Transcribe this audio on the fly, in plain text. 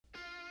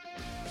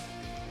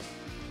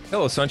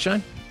Hello,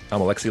 Sunshine.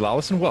 I'm Alexi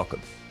Lawless, and welcome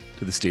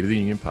to the State of the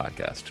Union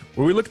podcast,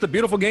 where we look at the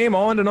beautiful game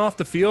on and off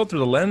the field through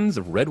the lens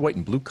of red, white,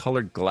 and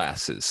blue-colored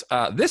glasses.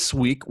 This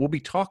week, we'll be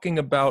talking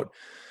about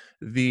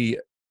the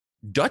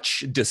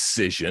Dutch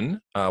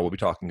decision. We'll be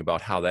talking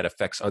about how that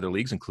affects other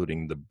leagues,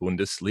 including the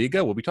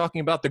Bundesliga. We'll be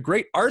talking about the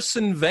great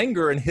Arsene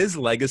Wenger and his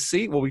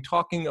legacy. We'll be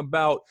talking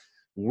about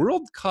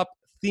World Cup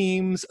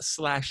themes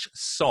 /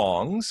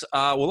 songs.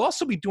 We'll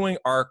also be doing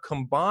our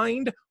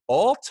combined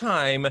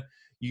all-time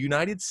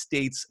United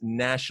States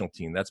national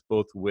team. That's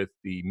both with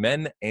the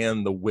men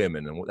and the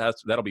women, and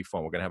that'll be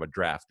fun. We're going to have a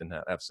draft and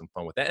have some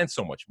fun with that and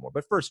so much more.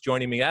 But first,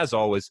 joining me, as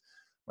always,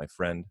 my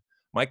friend,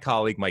 my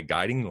colleague, my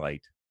guiding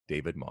light,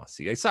 David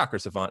Mossy, a soccer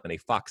savant and a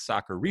Fox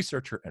Soccer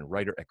researcher and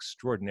writer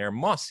extraordinaire.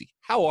 Mossy,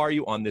 how are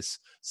you on this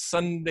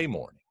Sunday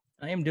morning?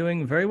 I am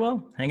doing very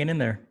well, hanging in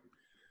there.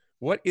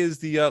 What is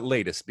the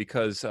latest?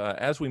 Because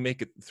as we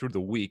make it through the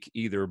week,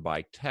 either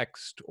by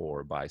text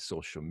or by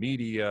social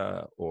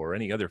media or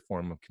any other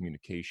form of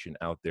communication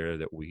out there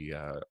that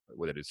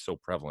that is so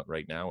prevalent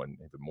right now, and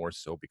even more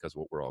so because of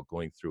what we're all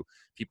going through,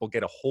 people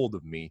get a hold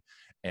of me,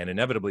 and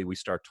inevitably we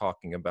start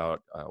talking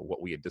about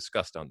what we had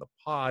discussed on the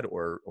pod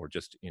or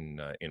just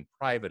in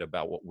private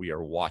about what we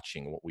are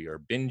watching, what we are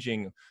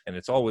binging, and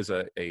it's always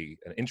an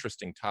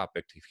interesting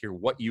topic to hear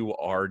what you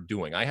are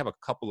doing. I have a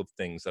couple of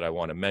things that I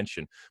want to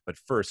mention, but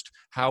first,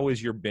 how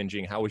is your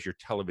binging? How is your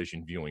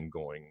television viewing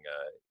going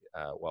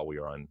while we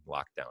are on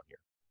lockdown here?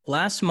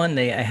 Last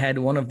Monday, I had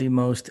one of the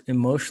most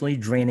emotionally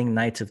draining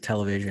nights of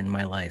television in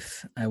my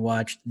life. I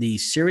watched the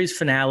series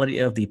finale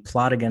of The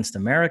Plot Against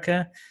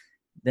America,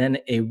 then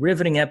a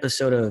riveting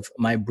episode of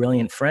My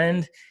Brilliant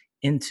Friend,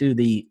 into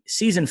the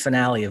season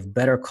finale of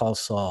Better Call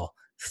Saul.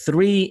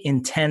 3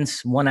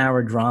 intense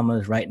 1-hour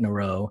dramas right in a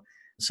row.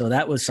 So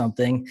that was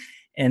something.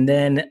 And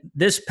then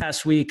this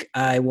past week,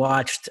 I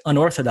watched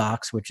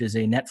Unorthodox, which is a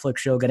Netflix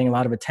show getting a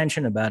lot of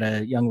attention about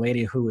a young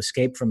lady who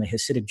escaped from a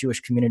Hasidic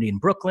Jewish community in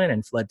Brooklyn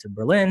and fled to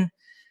Berlin.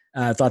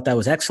 I thought that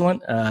was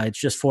excellent. It's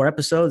just 4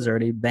 episodes,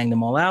 already banged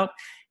them all out.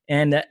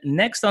 And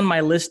next on my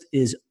list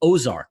is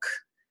Ozark,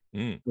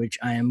 which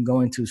I am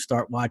going to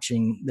start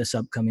watching this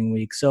upcoming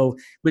week. So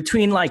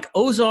between like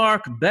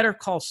Ozark, Better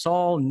Call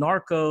Saul,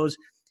 Narcos,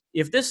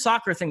 if this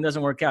soccer thing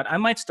doesn't work out, I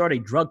might start a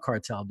drug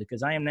cartel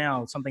because I am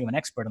now something of an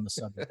expert on the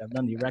subject. I've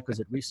done the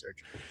requisite research.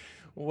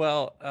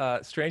 Well,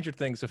 stranger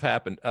things have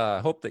happened.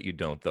 Hope that you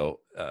don't, though.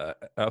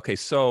 Okay,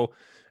 so,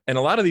 and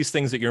a lot of these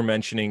things that you're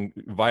mentioning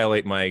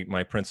violate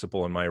my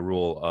principle and my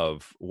rule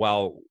of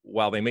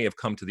while they may have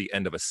come to the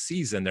end of a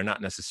season, they're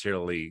not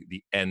necessarily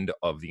the end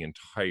of the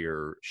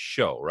entire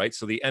show, right?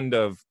 So the end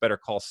of Better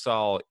Call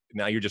Saul,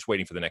 now you're just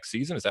waiting for the next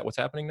season. Is that what's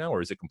happening now,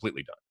 or is it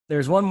completely done?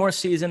 There's one more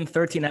season,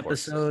 13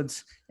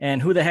 episodes,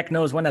 and who the heck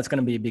knows when that's going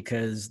to be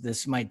because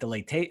this might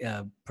delay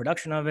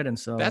production of it, and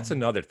so that's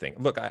another thing.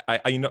 Look,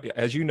 I know,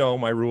 as you know,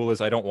 my rule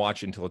is I don't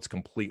watch until it's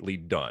completely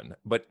done.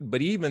 But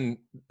even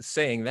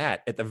saying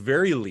that, at the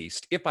very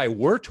least, if I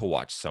were to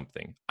watch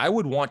something, I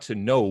would want to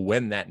know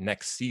when that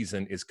next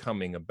season is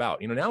coming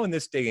about. You know, now in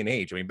this day and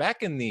age, I mean,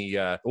 back in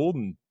the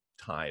olden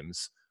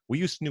times, we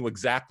used to know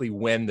exactly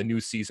when the new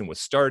season was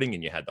starting,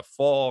 and you had the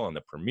fall and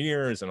the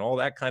premieres and all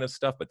that kind of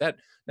stuff. But that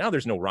now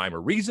there's no rhyme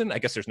or reason. I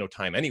guess there's no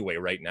time anyway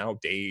right now.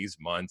 Days,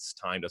 months,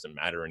 time doesn't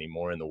matter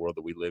anymore in the world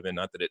that we live in.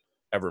 Not that it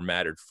ever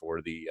mattered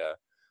for the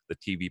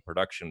TV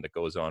production that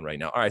goes on right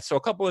now. All right, so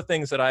a couple of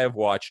things that I have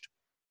watched,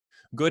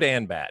 good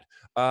and bad.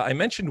 I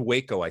mentioned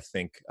Waco, I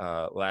think,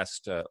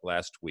 last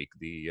week.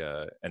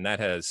 And that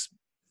has,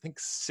 I think,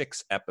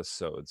 6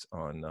 episodes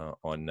on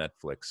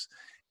Netflix.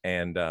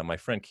 And my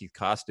friend Keith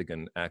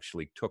Costigan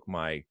actually took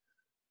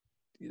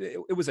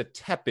it was a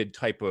tepid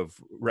type of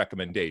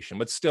recommendation,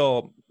 but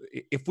still,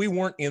 if we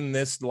weren't in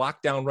this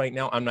lockdown right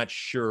now, I'm not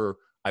sure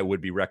I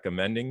would be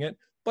recommending it,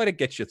 but it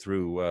gets you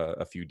through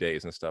a few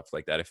days and stuff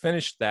like that. I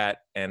finished that,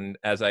 and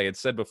as I had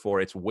said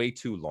before, it's way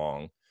too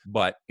long,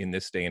 but in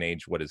this day and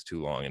age, what is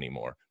too long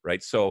anymore,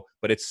 right? So,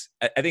 but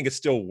I think it's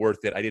still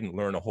worth it. I didn't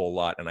learn a whole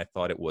lot, and I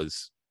thought it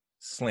was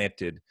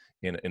slanted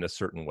in a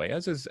certain way,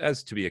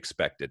 as to be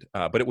expected.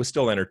 But it was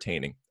still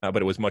entertaining. But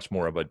it was much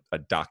more of a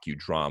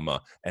docudrama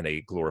and a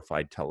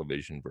glorified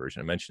television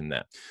version. I mentioned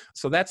that.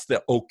 So that's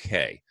the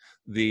okay.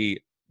 The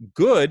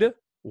good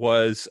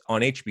was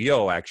on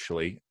HBO,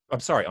 actually. I'm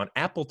sorry, on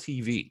Apple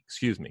TV,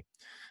 excuse me,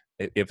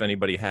 if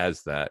anybody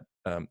has that.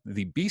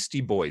 The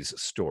Beastie Boys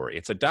story.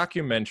 It's a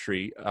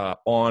documentary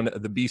on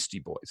the Beastie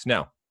Boys.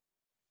 Now,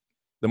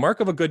 the mark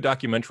of a good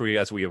documentary,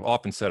 as we have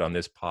often said on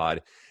this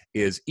pod,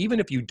 is even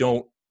if you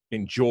don't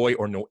enjoy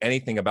or know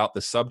anything about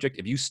the subject,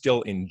 if you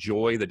still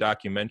enjoy the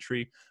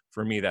documentary,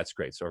 for me, that's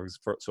great. So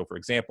for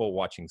example,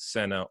 watching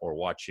Senna or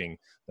watching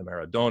the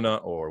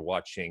Maradona or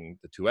watching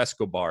the 2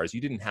 Escobars,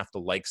 you didn't have to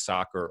like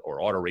soccer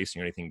or auto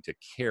racing or anything to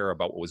care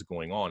about what was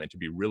going on and to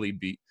really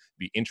be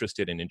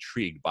interested and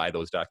intrigued by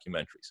those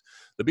documentaries.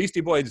 The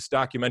Beastie Boys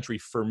documentary,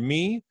 for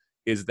me,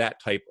 is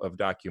that type of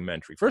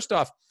documentary. First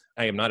off,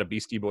 I am not a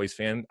Beastie Boys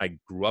fan. I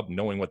grew up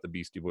knowing what the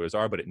Beastie Boys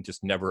are, but it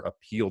just never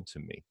appealed to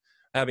me.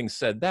 Having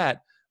said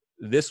that,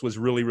 this was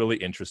really, really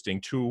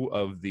interesting. Two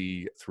of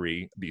the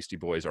three Beastie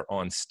Boys are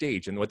on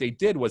stage. And what they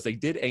did was they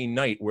did a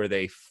night where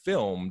they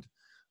filmed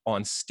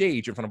on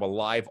stage in front of a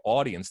live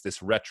audience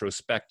this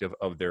retrospective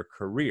of their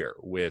career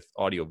with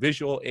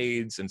audiovisual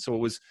aids. And so it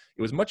was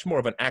much more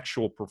of an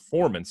actual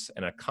performance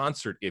and a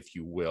concert, if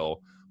you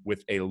will,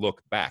 with a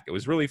look back. It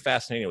was really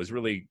fascinating. It was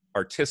really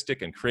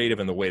artistic and creative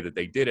in the way that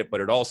they did it,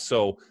 but it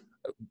also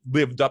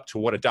lived up to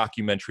what a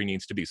documentary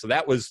needs to be. So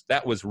that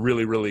was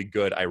really, really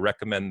good. I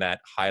recommend that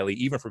highly,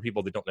 even for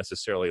people that don't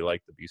necessarily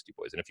like the Beastie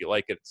Boys. And if you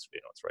like it, it's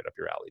right up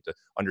your alley to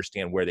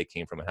understand where they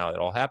came from and how it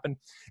all happened.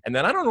 And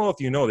then I don't know if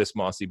you know this,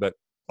 Mossy, but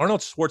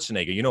Arnold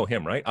Schwarzenegger, you know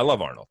him, right? I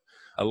love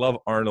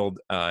Arnold.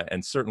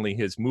 And certainly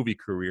his movie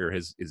career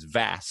is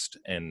vast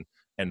and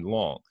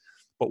long.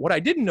 But what I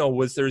didn't know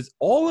was there's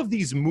all of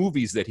these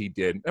movies that he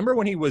did. Remember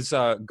when he was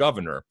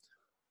governor?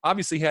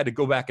 Obviously, he had to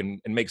go back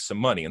and make some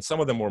money, and some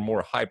of them were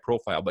more high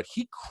profile, but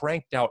he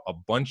cranked out a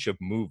bunch of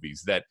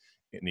movies that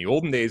in the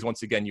olden days,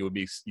 once again, you would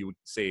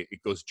say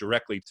it goes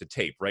directly to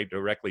tape, right?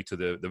 Directly to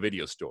the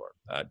video store,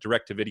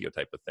 direct to video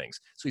type of things.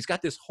 So he's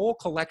got this whole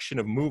collection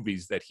of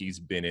movies that he's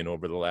been in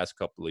over the last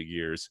couple of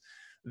years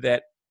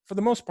that for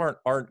the most part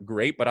aren't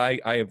great, but I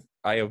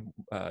have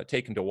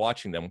taken to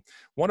watching them.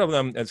 One of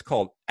them is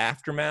called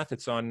Aftermath.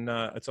 It's on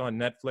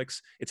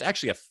Netflix. It's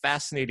actually a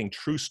fascinating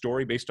true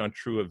story based on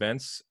true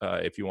events.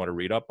 If you want to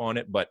read up on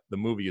it, but the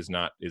movie is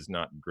not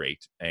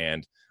great,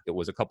 and it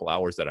was a couple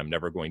hours that I'm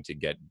never going to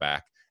get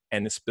back.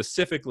 And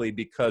specifically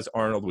because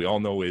Arnold, we all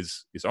know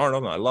is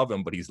Arnold, and I love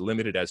him, but he's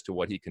limited as to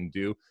what he can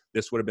do.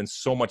 This would have been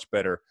so much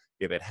better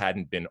if it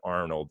hadn't been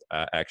Arnold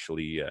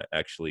actually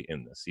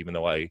in this. Even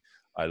though I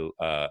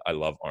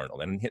love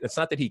Arnold, and it's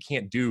not that he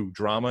can't do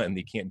drama and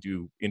he can't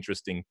do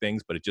interesting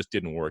things, but it just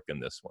didn't work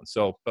in this one.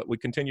 So, but we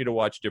continue to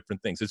watch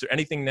different things. Is there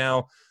anything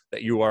now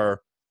that you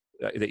are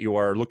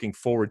looking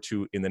forward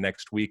to in the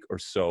next week or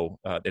so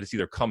that is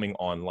either coming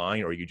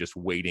online, or are you just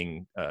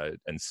waiting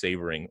and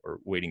savoring or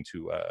waiting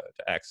to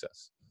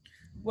access?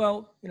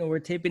 Well, we're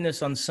taping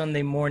this on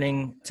Sunday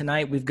morning.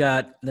 Tonight, we've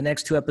got the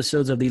next two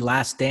episodes of The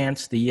Last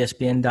Dance, the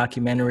ESPN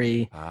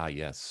documentary.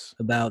 Yes.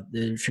 About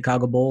the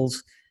Chicago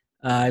Bulls.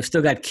 I've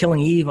still got Killing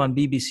Eve on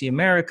BBC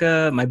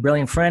America. My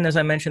Brilliant Friend, as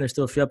I mentioned, there's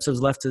still a few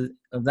episodes left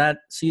of that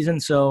season.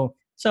 So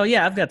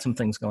yeah, I've got some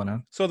things going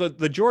on. So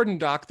the Jordan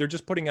doc, they're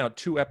just putting out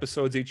 2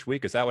 episodes each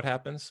week. Is that what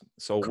happens?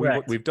 So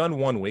we've done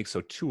 1 week,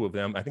 so 2 of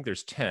them. I think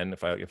there's 10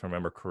 if I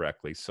remember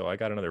correctly. So I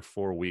got another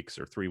 4 weeks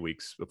or 3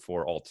 weeks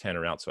before all 10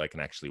 are out, so I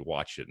can actually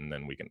watch it, and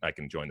then I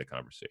can join the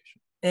conversation.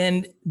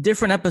 And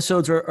different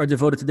episodes are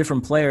devoted to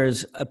different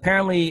players.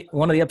 Apparently,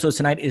 one of the episodes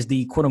tonight is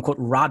the quote-unquote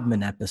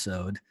Rodman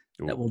episode.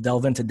 Ooh. That will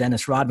delve into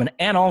Dennis Rodman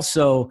and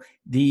also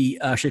the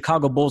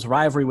Chicago Bulls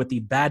rivalry with the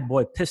bad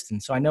boy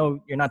Pistons. So I know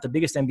you're not the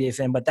biggest NBA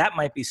fan, but that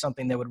might be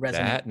something that would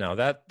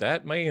resonate.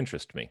 That may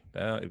interest me.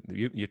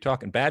 You're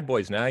talking bad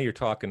boys now. You're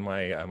talking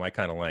my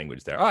kind of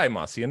language there. All right,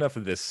 Mossy, enough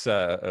of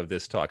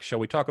this talk. Shall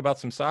we talk about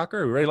some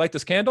soccer? Are we ready to light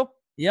this candle?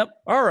 Yep.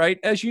 All right.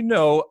 As you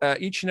know,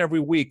 each and every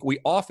week, we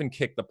often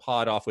kick the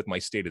pod off with my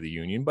State of the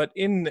Union. But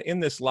in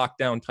this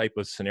lockdown type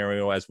of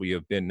scenario, as we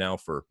have been now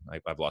for,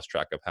 I've lost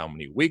track of how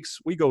many weeks,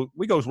 we go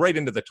right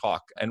into the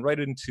talk and right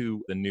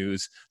into the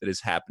news that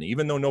is happening.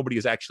 Even though nobody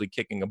is actually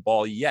kicking a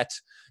ball yet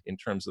in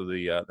terms of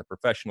the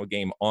professional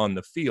game on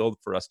the field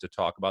for us to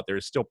talk about, there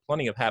is still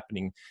plenty of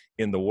happening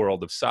in the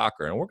world of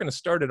soccer. And we're going to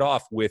start it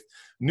off with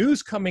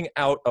news coming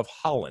out of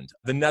Holland,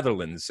 the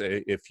Netherlands,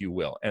 if you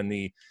will, and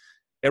the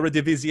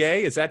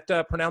Eredivisie, is that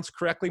pronounced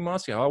correctly,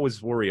 Mossy? I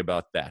always worry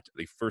about that,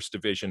 the first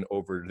division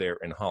over there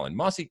in Holland.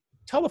 Mossy,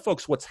 tell the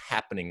folks what's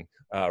happening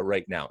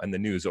right now and the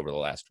news over the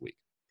last week.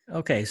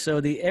 Okay,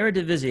 so the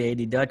Eredivisie,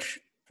 the Dutch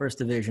first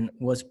division,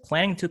 was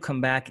planning to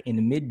come back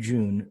in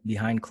mid-June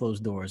behind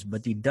closed doors,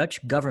 but the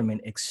Dutch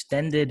government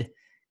extended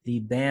the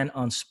ban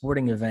on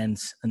sporting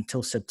events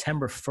until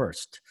September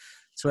 1st.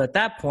 So at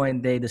that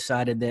point, they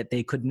decided that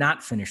they could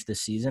not finish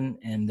this season,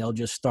 and they'll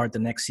just start the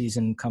next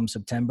season come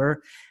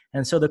September.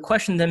 And so the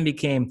question then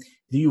became,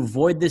 do you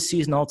void this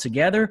season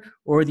altogether,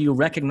 or do you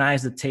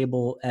recognize the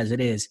table as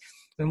it is?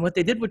 And what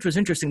they did, which was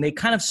interesting, they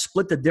kind of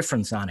split the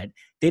difference on it.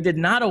 They did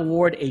not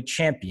award a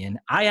champion.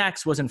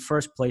 Ajax was in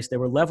first place. They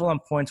were level on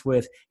points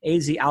with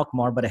AZ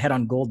Alkmaar, but ahead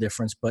on goal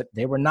difference, but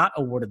they were not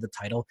awarded the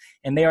title.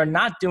 And they are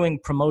not doing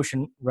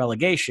promotion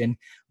relegation,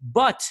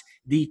 but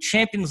the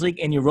Champions League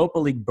and Europa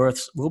League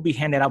berths will be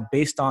handed out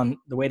based on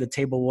the way the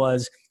table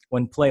was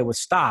when play was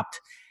stopped.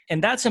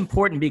 And that's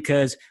important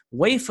because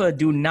UEFA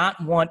do not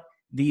want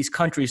these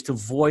countries to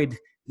void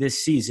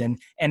this season.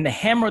 And the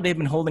hammer they've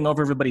been holding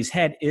over everybody's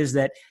head is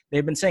that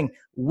they've been saying,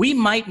 we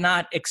might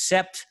not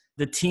accept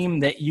the team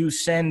that you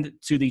send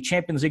to the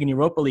Champions League and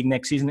Europa League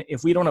next season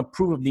if we don't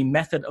approve of the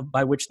method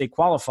by which they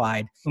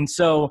qualified. And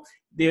so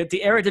the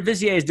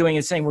Eredivisie is doing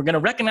is saying, we're going to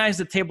recognize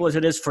the table as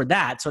it is for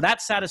that. So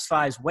that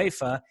satisfies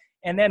UEFA.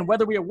 And then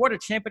whether we award a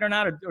champion or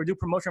not, or do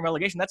promotion and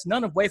relegation, that's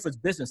none of UEFA's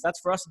business. That's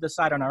for us to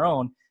decide on our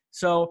own.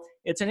 So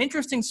it's an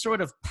interesting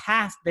sort of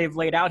path they've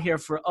laid out here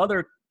for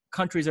other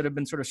countries that have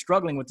been sort of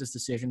struggling with this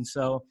decision.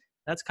 So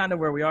that's kind of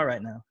where we are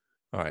right now.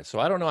 All right. So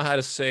I don't know how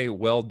to say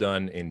well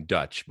done in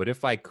Dutch, but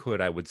if I could,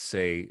 I would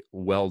say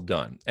well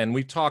done. And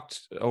we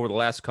talked over the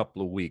last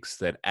couple of weeks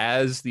that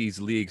as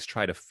these leagues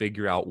try to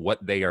figure out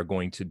what they are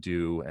going to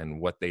do and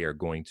what they are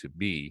going to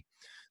be,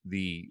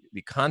 the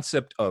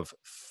concept of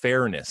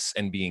fairness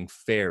and being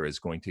fair is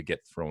going to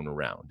get thrown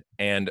around.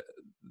 And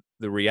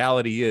the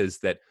reality is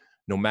that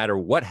no matter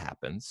what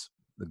happens,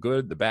 the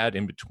good, the bad,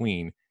 in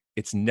between,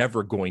 it's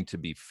never going to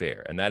be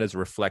fair. And that is a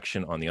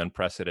reflection on the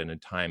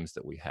unprecedented times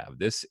that we have.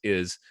 This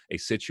is a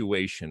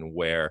situation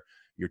where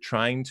you're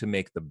trying to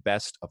make the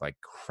best of a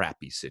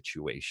crappy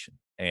situation.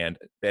 And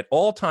at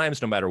all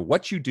times, no matter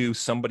what you do,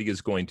 somebody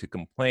is going to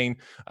complain.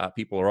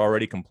 People are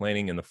already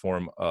complaining in the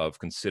form of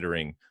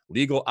considering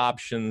legal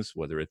options,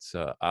 whether it's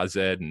AZ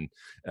and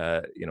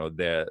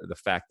the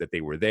fact that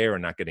they were there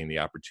and not getting the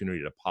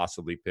opportunity to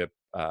possibly pip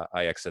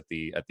Ajax at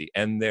the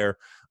end there,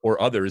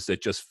 or others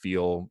that just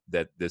feel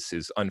that this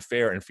is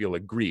unfair and feel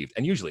aggrieved.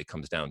 And usually it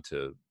comes down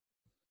to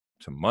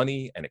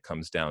money, and it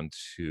comes down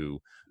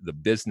to the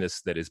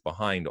business that is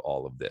behind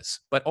all of this.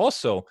 But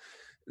also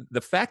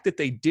the fact that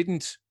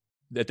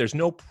that there's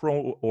no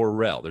pro or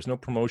rel, there's no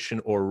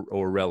promotion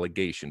or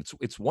relegation.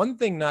 It's one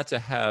thing not to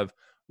have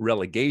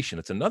relegation.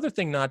 It's another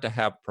thing not to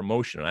have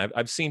promotion.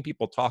 I've seen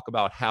people talk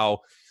about how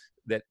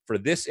that for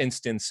this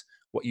instance,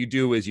 what you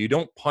do is you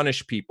don't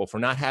punish people for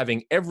not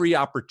having every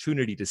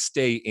opportunity to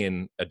stay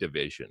in a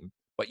division,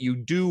 but you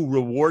do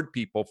reward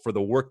people for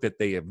the work that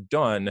they have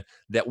done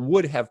that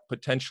would have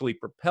potentially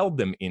propelled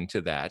them into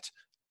that.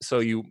 So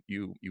you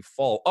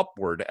fall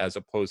upward as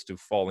opposed to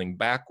falling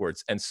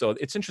backwards. And so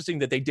it's interesting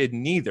that they did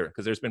neither,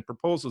 because there's been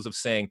proposals of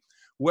saying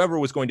whoever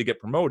was going to get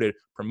promoted,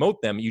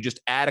 promote them. You just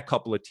add a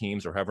couple of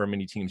teams or however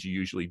many teams you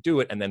usually do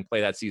it and then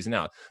play that season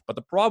out. But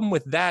the problem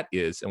with that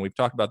is, and we've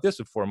talked about this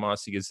before,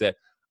 Mossy, is that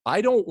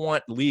I don't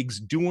want leagues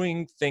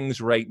doing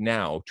things right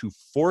now to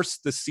force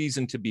the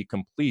season to be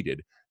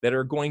completed that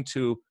are going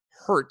to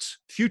hurt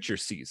future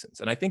seasons.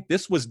 And I think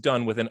this was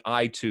done with an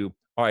eye to,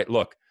 all right,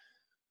 look,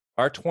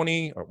 our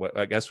 20, or what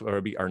I guess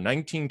would be our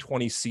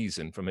 1920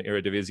 season from an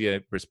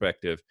Eredivisie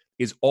perspective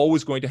is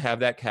always going to have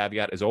that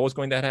caveat, is always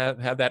going to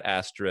have that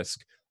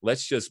asterisk.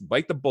 Let's just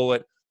bite the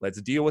bullet. Let's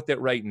deal with it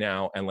right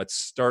now, and let's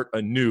start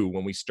anew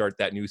when we start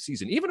that new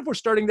season. Even if we're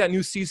starting that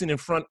new season in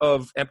front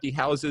of empty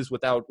houses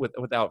without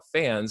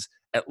fans,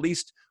 at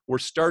least we're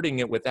starting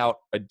it without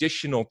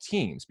additional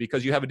teams,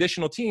 because you have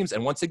additional teams.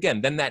 And once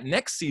again, then that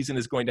next season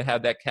is going to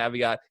have that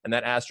caveat and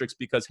that asterisk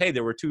because, hey,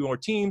 there were 2 more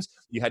teams.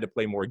 You had to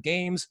play more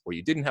games, or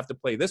you didn't have to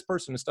play this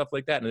person and stuff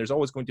like that. And there's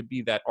always going to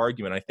be that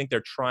argument. I think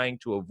they're trying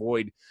to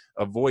avoid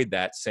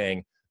that,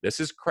 saying this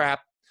is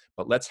crap,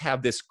 but let's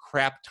have this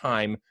crap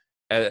time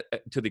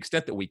to the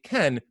extent that we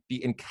can be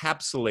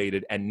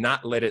encapsulated and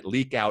not let it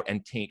leak out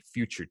and taint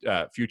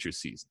future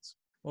seasons.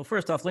 Well,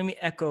 first off, let me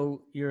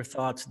echo your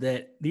thoughts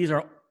that these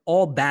are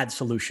all bad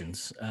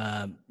solutions.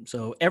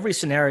 So every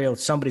scenario,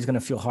 somebody's going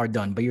to feel hard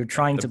done, but you're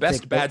trying to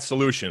pick bad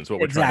solutions.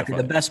 What we're trying to find. Exactly,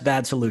 the best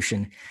bad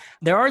solution.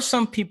 There are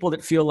some people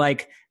that feel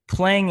like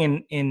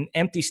playing in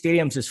empty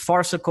stadiums is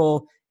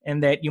farcical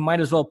and that you might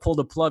as well pull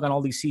the plug on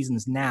all these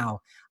seasons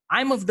now.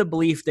 I'm of the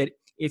belief that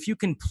if you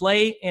can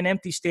play in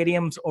empty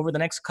stadiums over the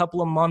next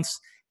couple of months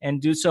and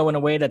do so in a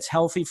way that's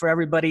healthy for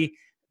everybody,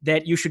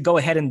 that you should go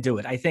ahead and do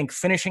it. I think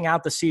finishing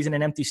out the season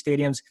in empty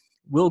stadiums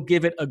will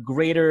give it a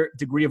greater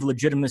degree of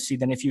legitimacy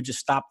than if you just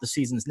stop the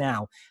seasons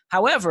now.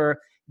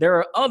 However, there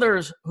are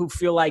others who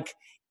feel like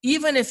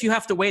even if you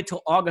have to wait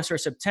till August or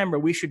September,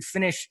 we should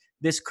finish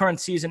this current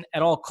season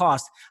at all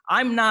costs.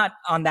 I'm not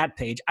on that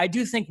page. I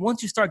do think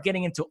once you start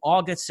getting into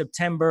August,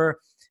 September,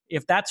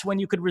 if that's when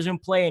you could resume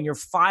play and you're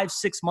 5-6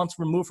 months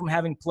removed from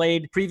having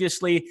played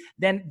previously,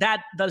 then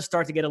that does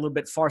start to get a little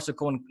bit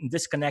farcical and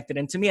disconnected.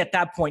 And to me, at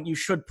that point, you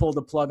should pull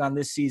the plug on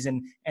this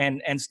season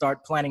and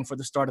start planning for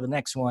the start of the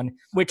next one,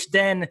 which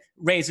then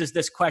raises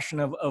this question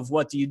of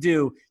what do you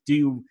do? Do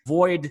you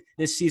void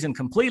this season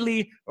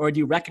completely, or do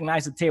you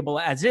recognize the table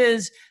as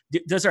is?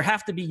 Does there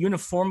have to be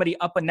uniformity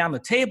up and down the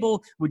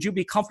table? Would you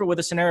be comfortable with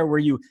a scenario where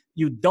you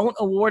don't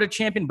award a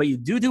champion, but you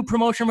do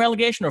promotion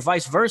relegation, or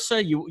vice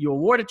versa? You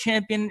award a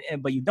champion,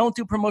 but you don't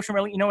do promotion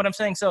relegation. You know what I'm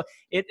saying? So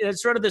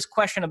it's sort of this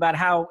question about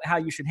how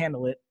you should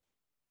handle it.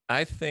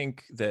 I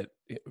think that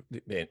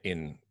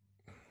in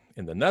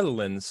the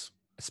Netherlands,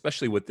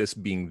 especially with this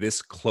being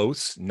this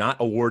close, not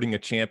awarding a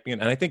champion,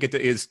 and I think it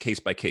is case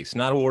by case,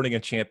 not awarding a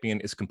champion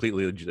is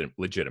completely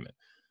legitimate.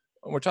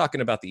 When we're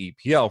talking about the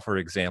EPL, for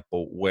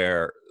example,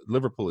 where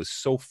Liverpool is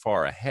so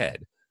far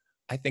ahead,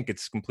 I think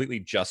it's completely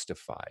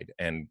justified.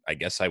 And I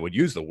guess I would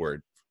use the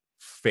word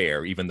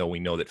fair, even though we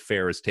know that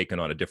fair is taken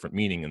on a different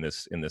meaning in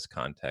this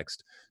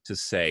context, to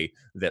say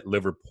that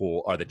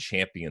Liverpool are the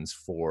champions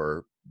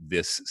for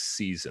this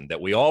season that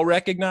we all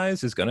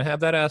recognize is going to have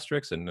that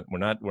asterisk, and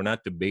we're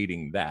not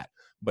debating that.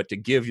 But to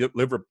give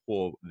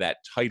Liverpool that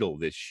title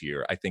this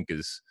year, I think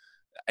is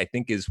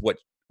what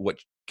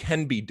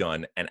can be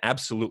done and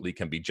absolutely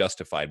can be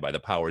justified by the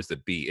powers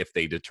that be if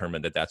they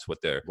determine that that's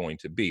what they're going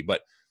to be.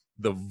 But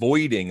the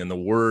voiding, and the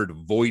word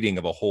voiding,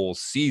 of a whole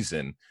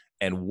season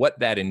And what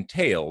that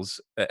entails,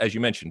 as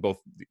you mentioned, both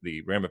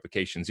the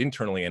ramifications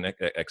internally and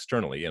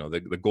externally,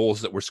 the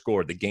goals that were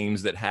scored, the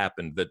games that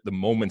happened, the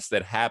moments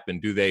that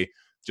happened, do they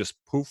just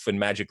poof and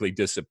magically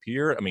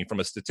disappear? I mean,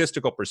 from a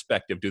statistical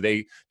perspective, do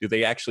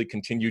they actually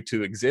continue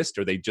to exist,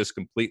 or they just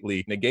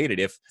completely negated?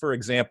 If, for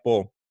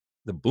example,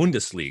 the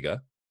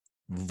Bundesliga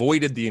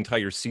voided the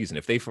entire season,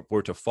 if they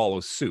were to follow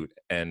suit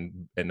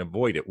and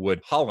avoid it,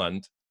 would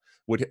Holland,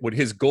 would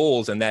his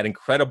goals and that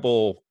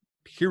incredible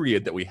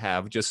period that we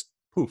have just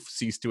poof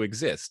cease to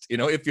exist?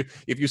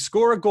 If you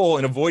score a goal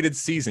in a voided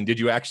season, did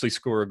you actually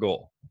score a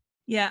goal?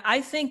 Yeah,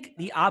 I think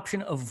the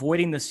option of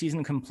voiding the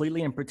season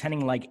completely and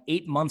pretending like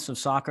 8 months of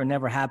soccer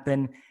never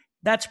happened,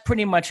 that's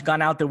pretty much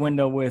gone out the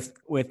window with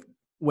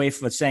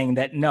UEFA saying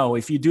that no,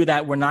 if you do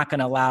that, we're not going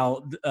to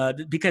allow,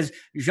 because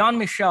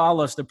Jean-Michel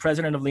Aulas, the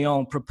president of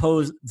Lyon,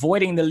 proposed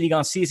voiding the Ligue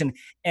 1 season,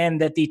 and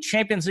that the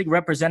Champions League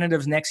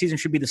representatives next season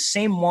should be the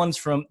same ones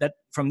from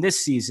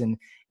this season,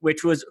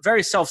 which was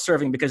very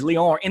self-serving because Lyon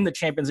are in the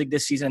Champions League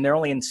this season and they're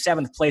only in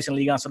 7th place in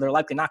Ligue 1, so they're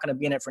likely not going to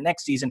be in it for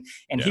next season.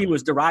 And he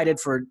was derided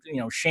for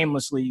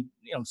shamelessly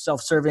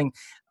self-serving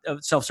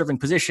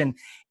position.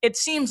 It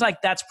seems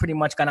like that's pretty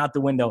much gone out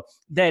the window.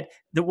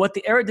 What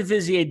the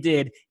Eredivisie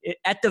did,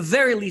 at the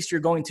very least,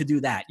 you're going to do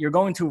that. You're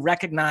going to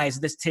recognize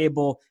this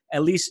table,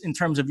 at least in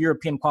terms of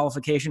European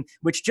qualification,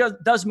 which just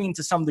does mean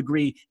to some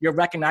degree you're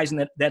recognizing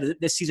that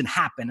this season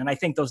happened. And I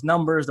think those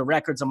numbers, the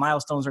records, the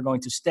milestones are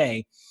going to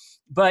stay.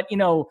 But,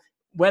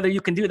 whether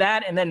you can do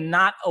that and then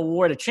not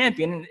award a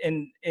champion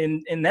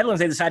in Netherlands,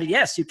 they decided,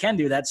 yes, you can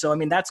do that. So, I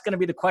mean, that's going to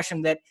be the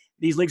question that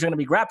these leagues are going to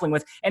be grappling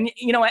with. And,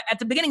 at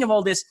the beginning of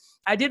all this,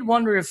 I did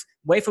wonder if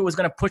UEFA was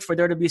going to push for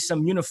there to be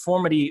some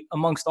uniformity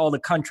amongst all the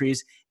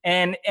countries.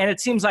 And it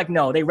seems like,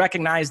 no, they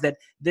recognize that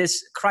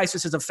this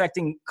crisis is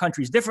affecting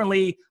countries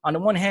differently. On the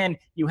one hand,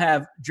 you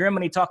have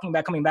Germany talking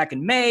about coming back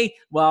in May,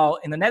 while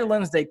in the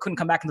Netherlands, they couldn't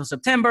come back until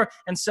September.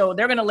 And so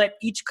they're going to let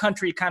each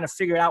country kind of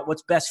figure out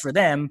what's best for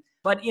them.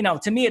 But,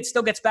 to me, it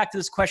still gets back to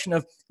this question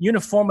of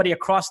uniformity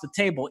across the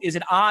table. Is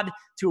it odd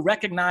to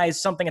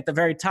recognize something at the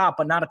very top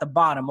but not at the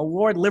bottom?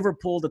 Award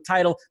Liverpool the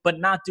title but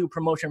not do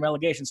promotion and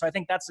relegation? So I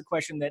think that's the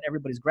question that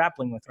everybody's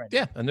grappling with right now.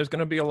 Yeah, and there's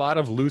going to be a lot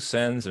of loose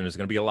ends, and there's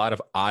going to be a lot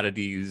of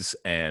oddities,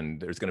 and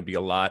there's going to be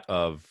a lot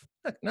of,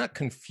 not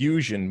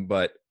confusion,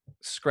 but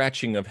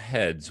scratching of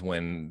heads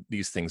when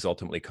these things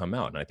ultimately come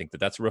out. And I think that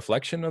that's a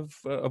reflection of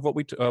what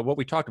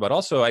we talked about.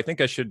 Also, I think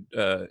I should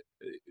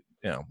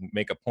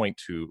make a point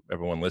to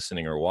everyone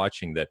listening or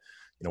watching that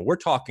we're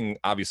talking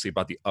obviously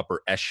about the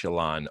upper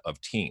echelon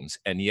of teams,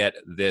 and yet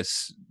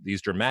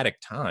these dramatic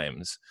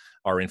times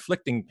are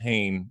inflicting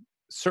pain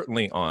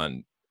certainly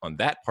on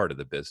that part of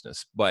the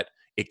business, but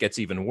it gets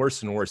even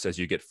worse and worse as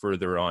you get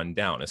further on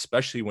down,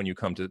 especially when you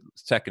come to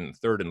second,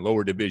 third, and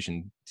lower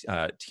division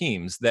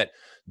teams that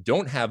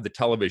don't have the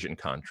television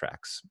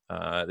contracts,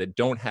 that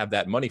don't have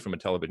that money from a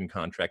television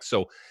contract.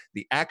 So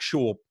the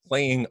actual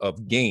playing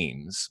of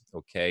games,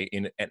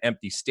 in an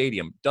empty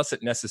stadium,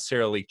 doesn't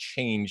necessarily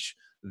change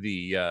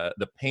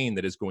the pain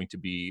that is going to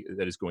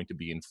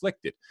be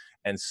inflicted.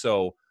 And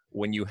so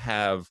when you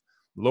have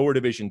lower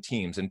division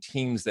teams and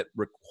teams that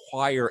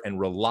require and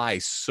rely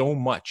so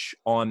much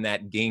on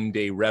that game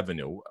day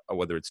revenue,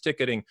 whether it's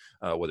ticketing,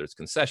 whether it's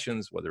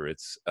concessions, whether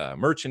it's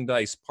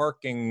merchandise,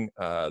 parking,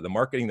 the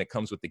marketing that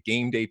comes with the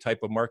game day type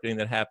of marketing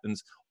that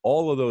happens,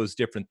 all of those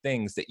different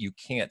things that you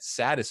can't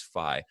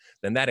satisfy,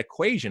 then that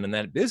equation and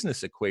that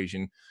business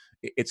equation,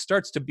 it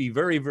starts to be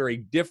very, very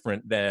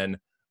different than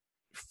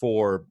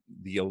for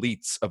the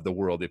elites of the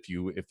world, if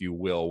you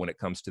will, when it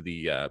comes to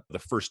the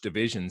first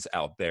divisions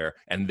out there,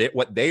 and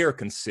what they are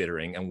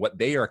considering and what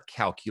they are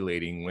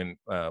calculating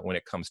when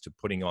it comes to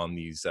putting on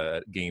these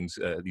games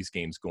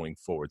going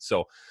forward.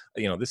 So,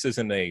 this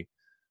isn't I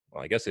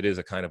guess it is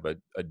a kind of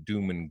a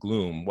doom and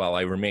gloom. While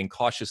I remain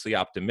cautiously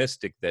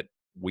optimistic that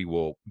we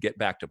will get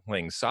back to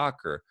playing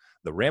soccer,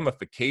 the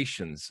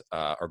ramifications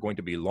are going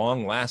to be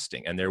long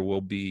lasting, and there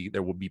will be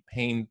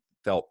pain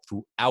felt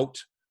throughout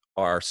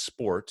our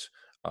sport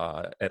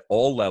at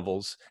all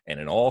levels and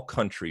in all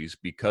countries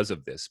because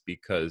of this,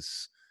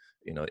 because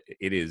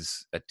it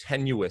is a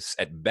tenuous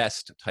at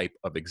best type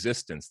of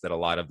existence that a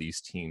lot of these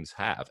teams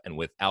have. And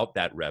without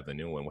that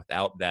revenue and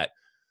without that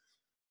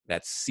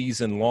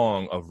season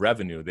long of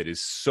revenue that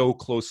is so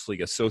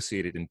closely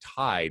associated and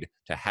tied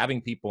to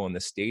having people in the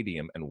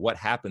stadium, and what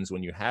happens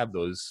when you have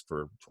those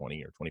for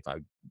 20 or 25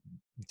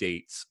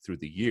 dates through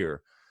the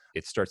year,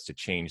 it starts to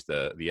change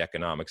the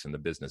economics and the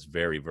business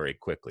very, very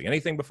quickly.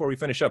 Anything before we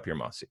finish up here,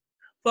 Mossy?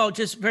 Well,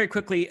 just very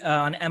quickly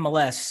on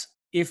MLS,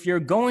 if you're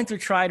going to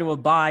try to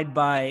abide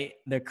by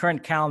the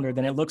current calendar,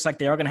 then it looks like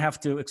they are going to have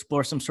to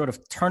explore some sort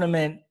of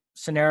tournament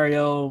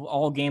scenario,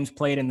 all games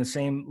played in the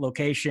same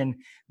location.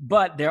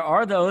 But there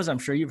are those, I'm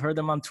sure you've heard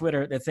them on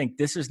Twitter, that think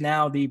this is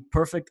now the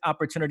perfect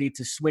opportunity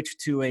to switch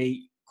to a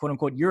quote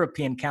unquote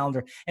European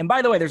calendar. And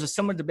by the way, there's a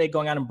similar debate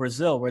going on in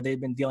Brazil where they've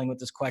been dealing with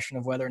this question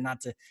of whether or not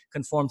to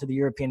conform to the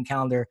European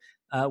calendar.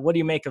 What do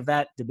you make of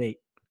that debate?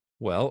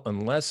 Well,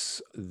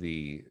 unless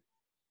the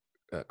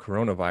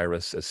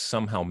coronavirus has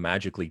somehow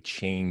magically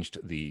changed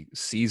the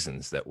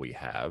seasons that we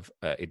have.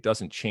 It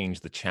doesn't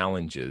change the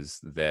challenges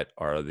that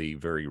are the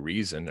very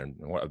reason, and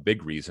a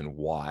big reason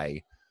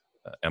why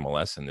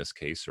MLS in this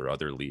case, or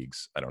other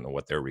leagues, I don't know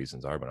what their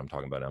reasons are, but I'm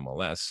talking about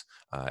MLS,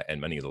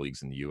 and many of the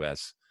leagues in the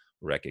US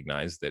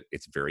recognize that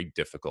it's very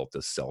difficult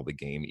to sell the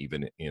game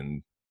even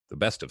in the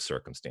best of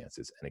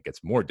circumstances. And it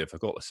gets more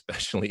difficult,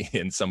 especially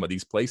in some of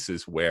these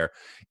places where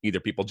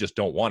either people just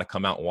don't want to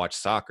come out and watch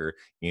soccer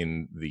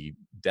in the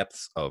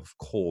depths of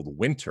cold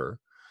winter.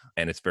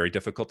 And it's very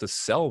difficult to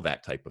sell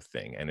that type of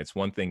thing. And it's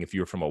one thing if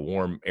you're from a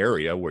warm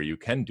area where you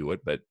can do it,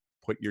 but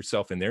put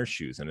yourself in their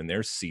shoes and in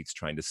their seats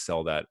trying to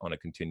sell that on a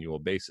continual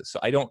basis. So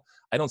I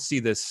don't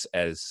see this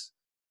as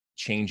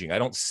changing. I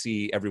don't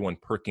see everyone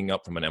perking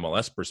up from an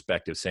MLS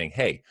perspective saying,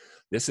 hey,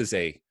 this is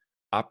a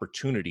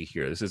opportunity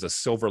here. This is a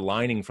silver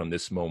lining from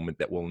this moment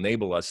that will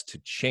enable us to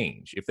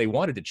change. If they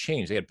wanted to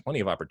change, they had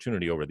plenty of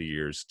opportunity over the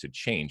years to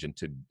change and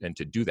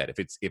to do that.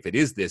 If it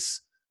is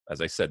this,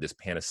 as I said, this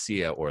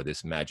panacea or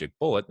this magic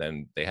bullet,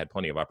 then they had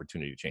plenty of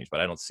opportunity to change.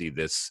 But I don't see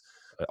this,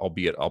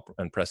 albeit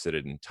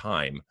unprecedented in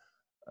time,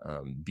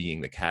 being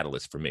the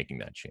catalyst for making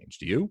that change.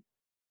 Do you?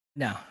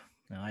 No,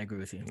 I agree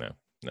with you.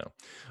 No.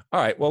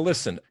 All right. Well,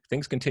 listen,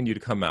 things continue to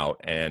come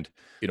out, and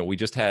we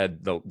just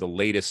had the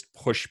latest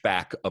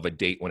pushback of a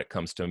date when it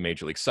comes to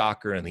Major League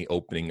Soccer and the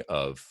opening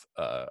of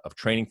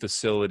training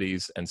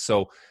facilities, and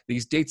so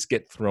these dates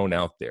get thrown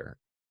out there,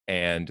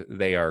 and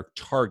they are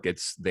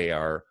targets. They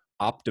are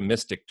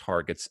optimistic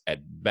targets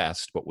at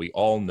best, but we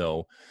all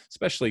know,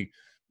 especially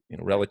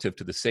relative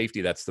to the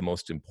safety, that's the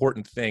most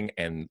important thing,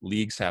 and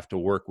leagues have to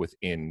work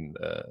within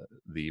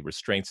the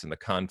restraints and the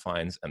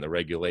confines and the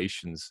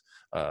regulations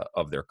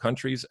of their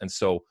countries. And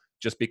so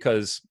just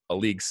because a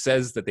league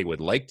says that they would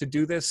like to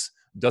do this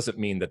doesn't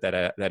mean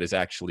that is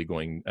actually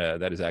going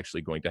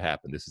to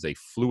happen. This is a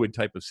fluid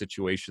type of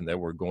situation that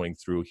we're going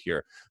through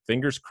here.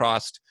 Fingers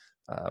crossed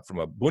from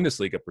a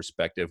Bundesliga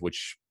perspective,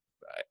 which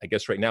I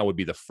guess right now would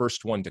be the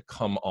first one to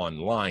come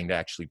online to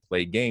actually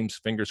play games.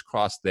 Fingers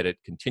crossed that it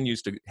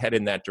continues to head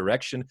in that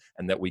direction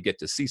and that we get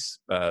to see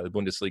the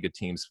Bundesliga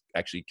teams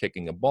actually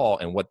kicking a ball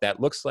and what that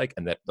looks like,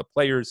 and that the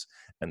players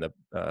and the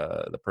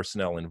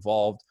personnel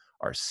involved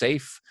are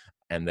safe,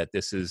 and that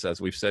this is, as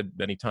we've said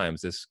many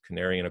times, this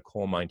canary in a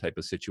coal mine type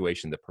of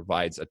situation that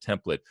provides a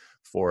template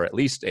for at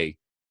least a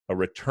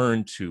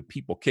return to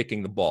people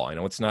kicking the ball. I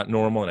know it's not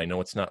normal, and I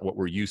know it's not what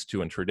we're used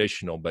to and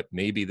traditional, but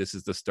maybe this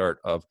is the start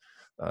of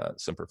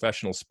some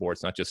professional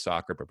sports, not just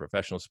soccer, but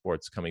professional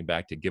sports coming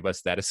back to give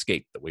us that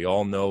escape that we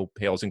all know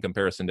pales in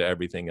comparison to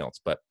everything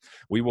else. But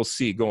we will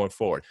see going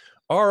forward.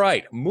 All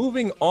right,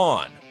 moving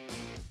on.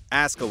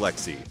 Ask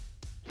Alexi.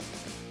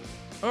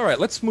 All right,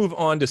 let's move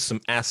on to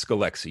some Ask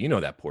Alexi. You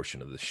know that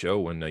portion of the show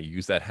when you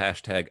use that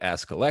hashtag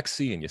Ask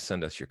Alexi and you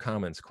send us your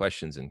comments,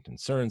 questions, and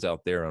concerns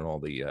out there on all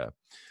the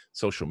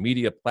social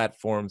media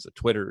platforms, the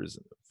Twitters,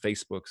 and the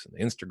Facebooks, and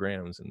the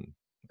Instagrams, and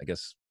I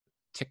guess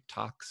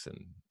TikToks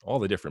and all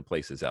the different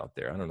places out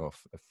there. I don't know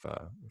if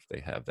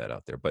they have that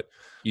out there, but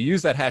you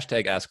use that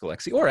hashtag Ask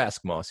Alexi or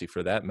Ask Mossy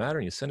for that matter,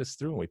 and you send us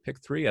through, and we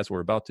pick 3 as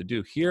we're about to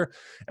do here,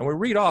 and we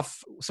read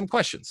off some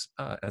questions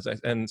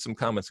and some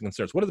comments and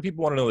concerns. What do the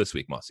people want to know this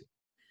week, Mossy?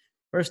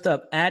 First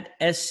up, at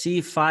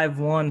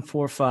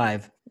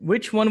SC5145,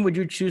 which one would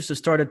you choose to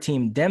start a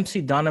team,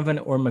 Dempsey, Donovan,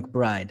 or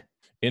McBride?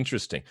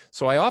 Interesting.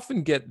 So I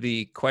often get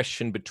the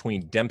question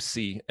between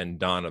Dempsey and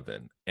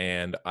Donovan,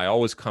 and I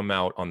always come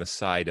out on the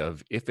side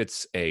of if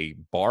it's a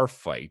bar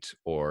fight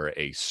or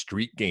a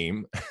street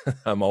game,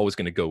 I'm always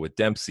going to go with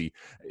Dempsey.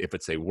 If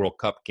it's a World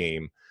Cup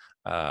game,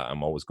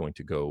 I'm always going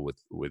to go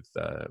with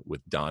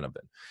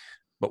Donovan.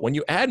 But when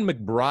you add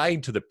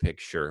McBride to the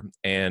picture,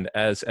 and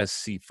as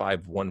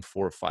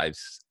SC5145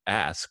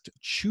 asked,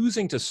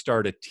 choosing to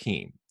start a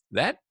team,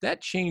 that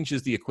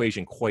changes the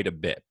equation quite a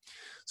bit.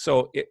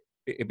 So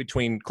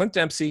between Clint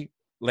Dempsey,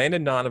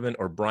 Landon Donovan,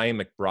 or Brian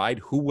McBride,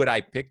 who would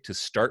I pick to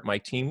start my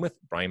team with?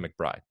 Brian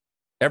McBride,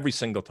 every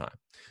single time.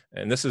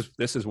 And this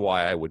is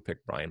why I would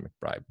pick Brian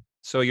McBride.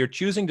 So you're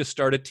choosing to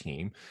start a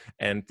team,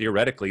 and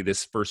theoretically,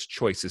 this first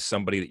choice is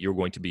somebody that you're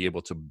going to be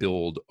able to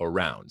build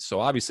around. So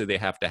obviously, they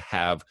have to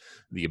have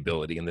the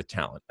ability and the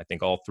talent. I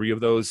think all 3 of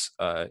those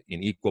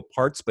in equal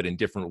parts, but in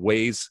different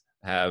ways,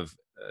 have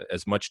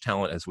as much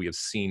talent as we have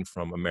seen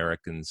from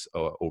Americans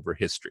over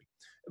history.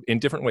 In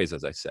different ways,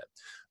 as I said.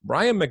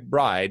 Brian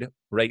McBride,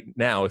 right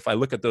now, if I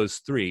look at those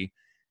 3,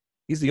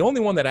 he's the only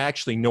one that I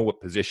actually know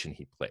what position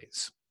he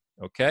plays,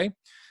 okay?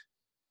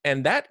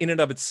 And that in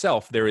and of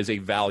itself, there is a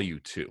value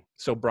to.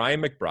 So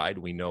Brian McBride,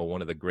 we know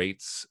one of the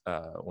greats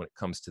when it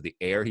comes to the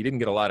air. He didn't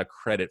get a lot of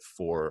credit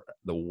for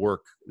the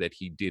work that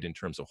he did in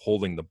terms of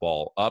holding the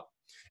ball up,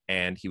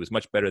 and he was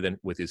much better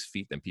with his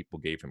feet than people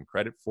gave him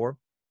credit for,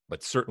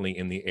 but certainly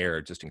in the air,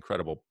 just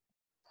incredible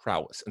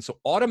prowess. And so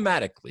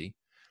automatically,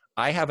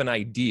 I have an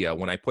idea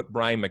when I put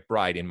Brian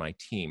McBride in my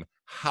team,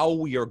 how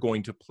we are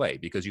going to play,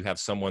 because you have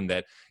someone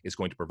that is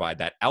going to provide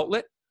that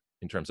outlet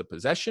in terms of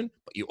possession,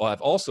 but you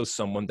have also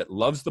someone that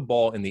loves the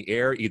ball in the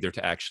air, either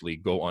to actually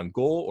go on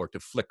goal or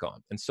to flick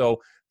on. And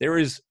so there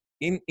is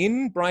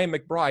in Brian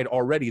McBride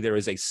already there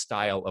is a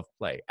style of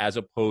play, as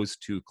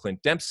opposed to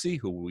Clint Dempsey,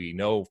 who we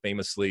know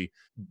famously,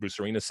 Bruce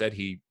Arena said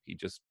he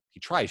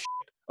tries shit.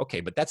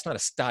 Okay, but that's not a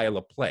style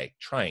of play,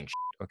 trying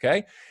shit,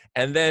 okay?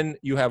 And then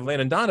you have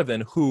Landon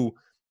Donovan, who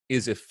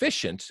is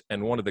efficient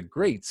and one of the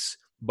greats,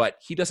 but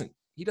he doesn't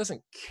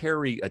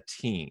carry a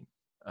team.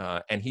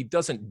 And he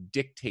doesn't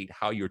dictate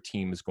how your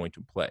team is going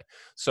to play.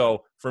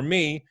 So for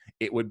me,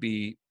 it would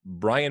be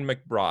Brian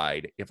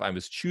McBride if I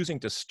was choosing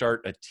to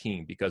start a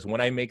team, because when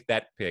I make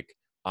that pick,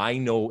 I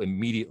know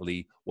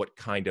immediately what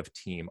kind of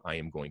team I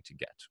am going to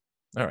get.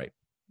 All right.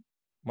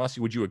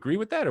 Mossy, would you agree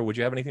with that, or would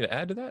you have anything to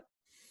add to that?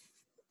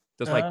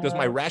 Does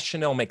my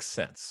rationale make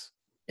sense?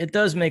 It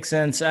does make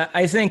sense.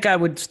 I think I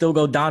would still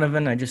go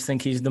Donovan. I just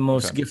think he's the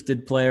most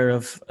gifted player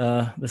of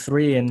the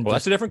three. And well,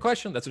 that's a different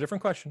question. Okay.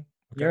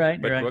 You're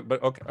right.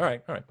 But okay. All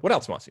right. What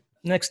else, Mossy?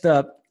 Next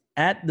up,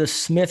 at the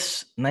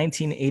Smiths,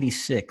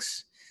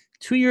 1986.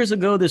 2 years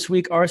ago this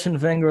week, Arsene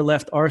Wenger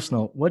left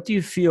Arsenal. What do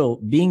you feel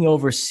being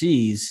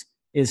overseas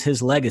is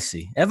his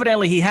legacy?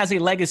 Evidently, he has a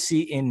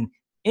legacy in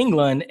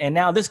England, and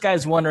now this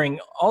guy's wondering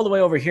all the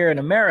way over here in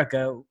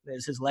America,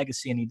 is his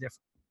legacy any different?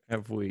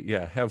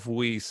 Have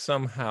we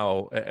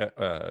somehow,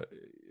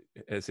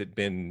 has it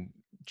been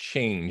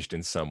changed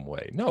in some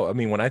way? No, I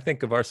mean, when I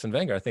think of Arsene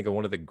Wenger, I think of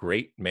one of the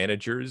great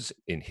managers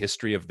in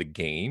history of the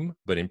game,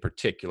 but in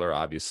particular,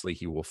 obviously,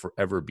 he will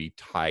forever be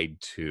tied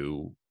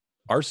to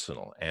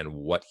Arsenal and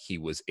what he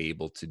was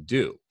able to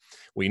do.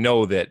 We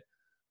know that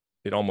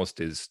it almost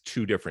is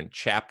two different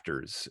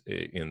chapters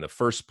in the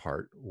first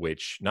part,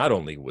 which not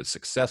only was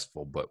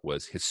successful, but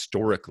was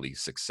historically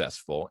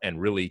successful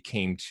and really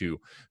came to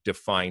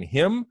define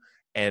him.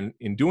 And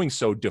in doing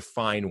so,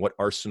 define what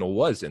Arsenal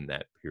was in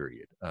that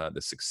period. The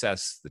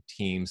success, the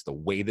teams, the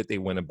way that they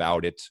went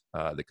about it,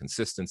 the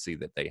consistency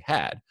that they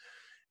had.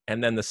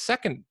 And then the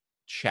second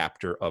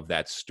chapter of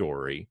that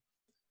story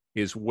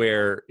is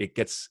where it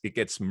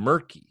gets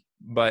murky.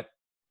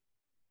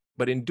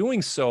 But in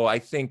doing so, I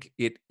think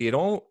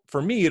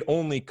for me, it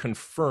only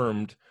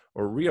confirmed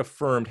or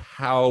reaffirmed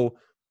how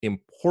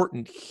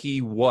important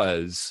he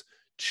was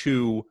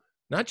to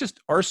not just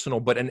Arsenal,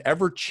 but an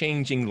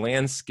ever-changing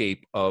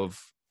landscape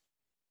of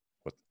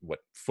what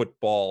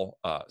football,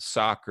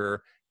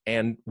 soccer,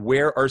 and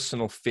where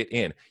Arsenal fit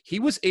in. He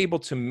was able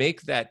to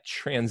make that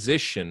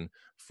transition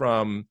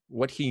from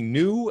what he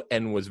knew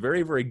and was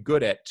very, very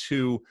good at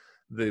to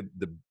the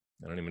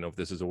I don't even know if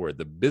this is a word,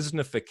 the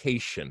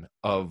businessification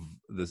of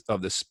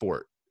the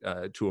sport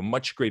to a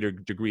much greater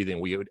degree than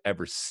we had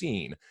ever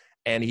seen.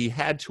 And he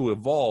had to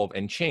evolve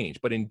and change.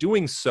 But in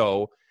doing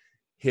so,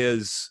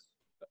 his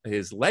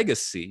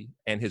legacy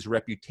and his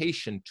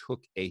reputation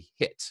took a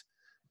hit.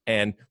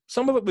 And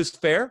some of it was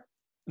fair.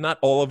 Not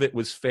all of it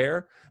was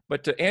fair.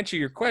 But to answer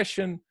your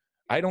question,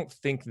 I don't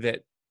think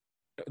that,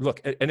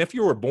 look, and if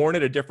you were born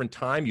at a different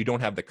time, you don't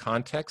have the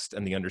context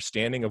and the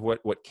understanding of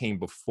what came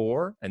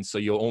before. And so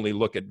you'll only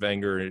look at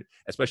Wenger,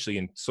 especially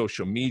in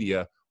social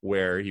media,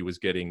 where he was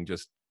getting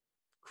just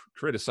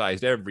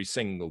criticized every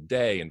single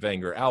day and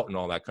Wenger out and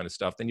all that kind of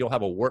stuff. Then you'll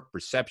have a warped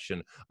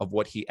perception of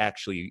what he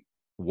actually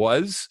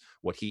was,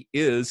 what he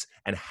is,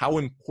 and how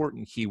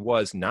important he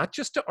was, not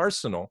just to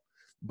Arsenal,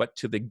 but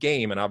to the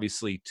game and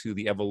obviously to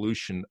the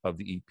evolution of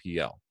the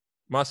EPL.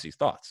 Mossy,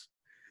 thoughts?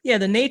 Yeah,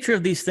 the nature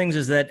of these things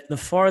is that the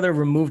farther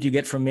removed you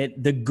get from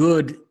it, the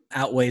good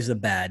outweighs the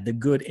bad. The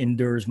good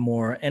endures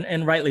more,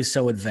 and rightly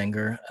so with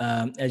Wenger.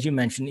 As you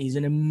mentioned, he's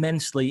an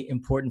immensely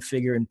important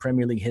figure in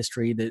Premier League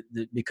history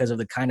because of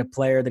the kind of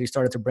player that he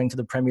started to bring to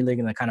the Premier League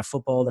and the kind of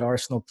football that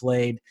Arsenal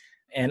played.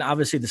 And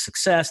obviously the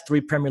success,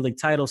 3 Premier League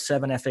titles,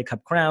 7 FA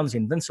Cup crowns, the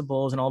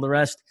Invincibles, and all the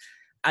rest.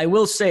 I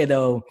will say,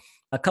 though,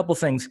 a couple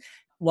things.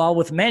 While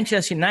with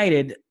Manchester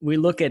United, we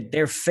look at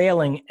their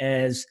failing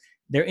as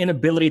their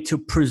inability to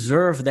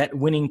preserve that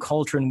winning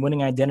culture and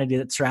winning identity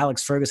that Sir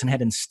Alex Ferguson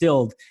had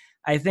instilled.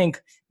 I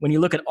think when you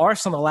look at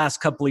Arsenal the last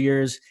couple of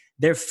years,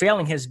 their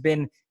failing has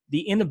been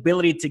the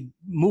inability to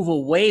move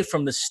away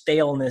from the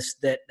staleness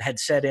that had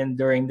set in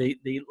during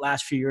the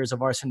last few years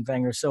of Arsene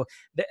Wenger. So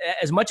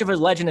as much of a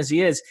legend as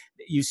he is,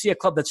 you see a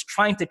club that's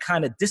trying to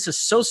kind of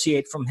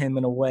disassociate from him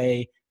in a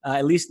way,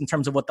 at least in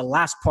terms of what the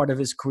last part of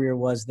his career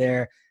was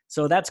there.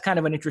 So that's kind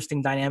of an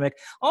interesting dynamic.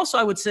 Also,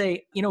 I would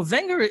say,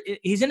 Wenger,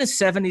 he's in his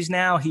 70s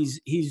now. He's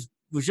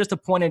was just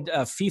appointed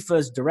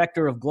FIFA's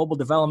director of global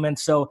development.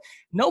 So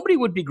nobody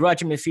would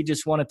begrudge him if he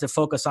just wanted to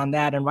focus on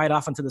that and ride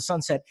off into the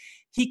sunset.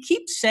 He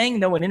keeps saying,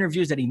 though, in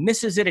interviews that he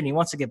misses it and he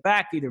wants to get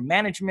back to either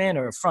management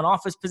or a front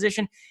office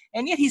position.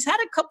 And yet he's had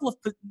a couple of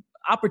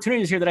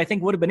opportunities here that I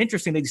think would have been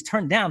interesting that he's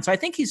turned down. So I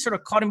think he's sort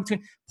of caught in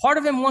between. Part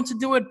of him wants to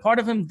do it. Part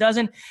of him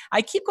doesn't.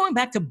 I keep going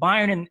back to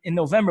Bayern in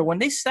November. When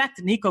they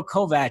sacked Niko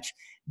Kovac,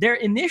 their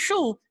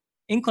initial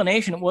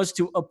inclination was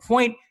to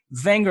appoint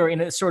Wenger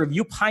in a sort of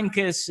Jupp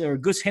Heynckes or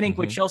Gus Hiddink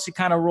with Chelsea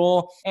kind of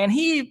role. And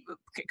he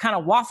kind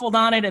of waffled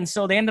on it. And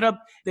so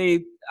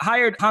they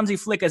hired Hansi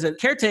Flick as a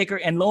caretaker,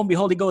 and lo and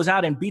behold, he goes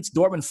out and beats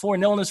Dortmund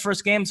 4-0 in his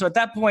first game. So at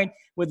that point,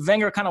 with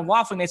Wenger kind of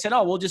waffling, they said,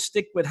 oh, we'll just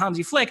stick with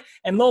Hansi Flick.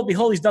 And lo and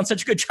behold, he's done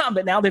such a good job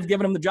that now they've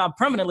given him the job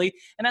permanently.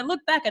 And I look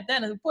back at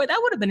that and boy, that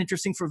would have been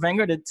interesting for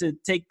Wenger to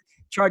take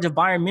charge of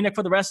Bayern Munich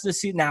for the rest of the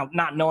season. Now,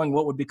 not knowing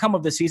what would become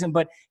of the season,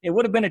 but it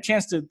would have been a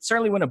chance to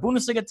certainly win a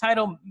Bundesliga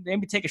title,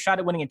 maybe take a shot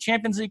at winning a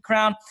Champions League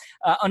crown.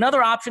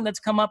 Another option that's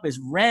come up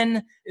is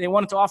Rennes. They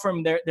wanted to offer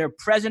him their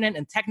president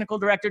and technical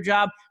director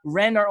job.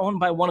 Rennes are owned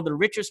by one of the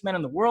richest men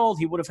in the world.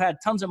 He would have had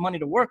tons of money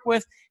to work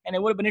with, and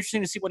it would have been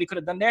interesting to see what he could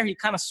have done there. He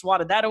kind of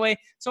swatted that away.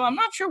 So I'm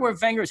not sure where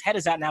Wenger's head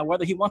is at now,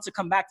 whether he wants to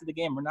come back to the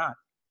game or not.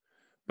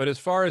 But as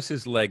far as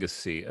his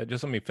legacy,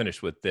 just let me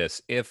finish with this.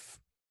 If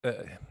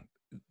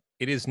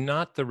it is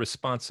not the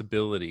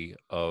responsibility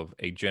of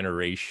a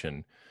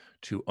generation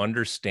to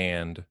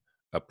understand,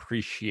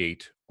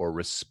 appreciate, or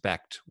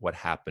respect what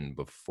happened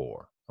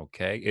before.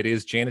 Okay. It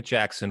is Janet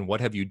Jackson.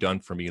 What have you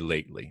done for me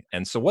lately?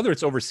 And so whether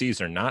it's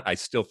overseas or not, I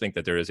still think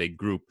that there is a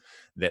group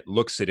that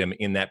looks at him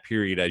in that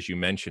period, as you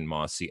mentioned,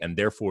 Mossy, and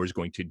therefore is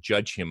going to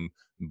judge him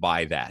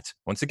by that.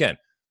 Once again,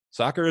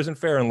 soccer isn't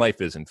fair and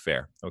life isn't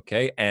fair,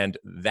 okay? And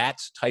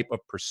that type of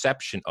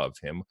perception of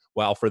him,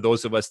 while for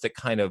those of us that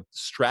kind of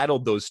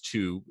straddled those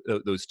two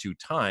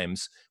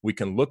times, we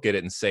can look at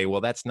it and say, well,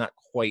 that's not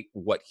quite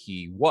what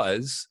he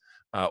was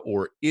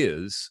or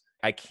is.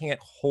 I can't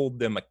hold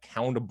them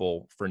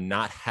accountable for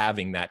not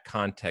having that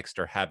context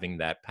or having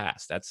that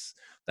past.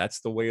 That's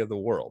the way of the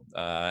world.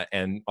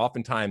 And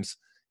oftentimes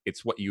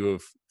it's what you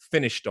have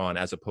finished on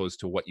as opposed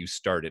to what you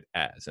started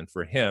as. And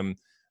for him,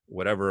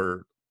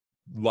 whatever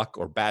luck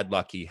or bad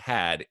luck he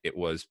had, it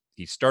was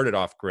he started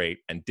off great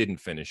and didn't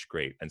finish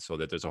great, and so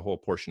that there's a whole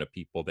portion of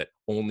people that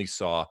only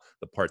saw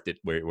the part that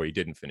where he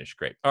didn't finish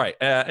great. All right,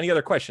 any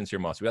other questions here,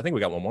 Mossy? I think we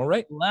got one more,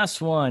 right?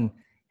 Last one.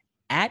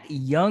 At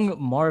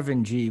Young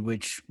Marvin G,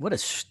 which what a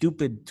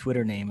stupid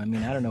Twitter name. I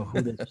mean, I don't know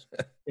who this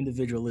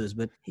individual is,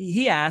 but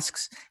he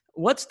asks,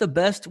 what's the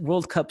best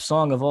World Cup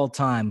song of all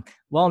time?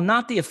 While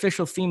not the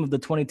official theme of the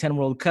 2010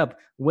 World Cup,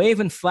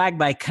 Waving Flag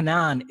by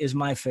Kanan is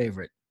my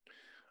favorite.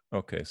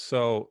 Okay,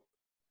 so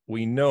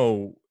we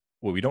know,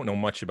 well, we don't know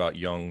much about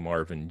young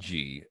Marvin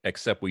G,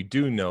 except we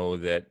do know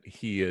that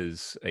he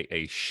is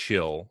a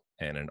shill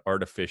and an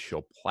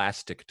artificial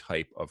plastic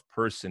type of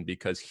person,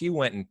 because he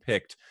went and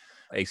picked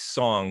a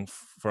song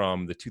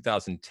from the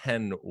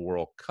 2010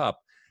 World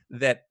Cup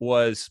that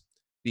was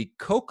the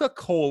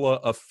Coca-Cola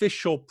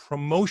official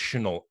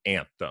promotional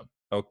anthem.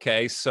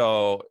 Okay,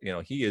 so, you know,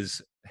 he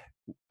is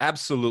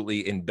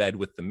absolutely in bed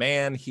with the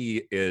man.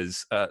 He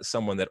is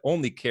someone that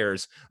only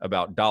cares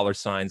about dollar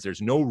signs.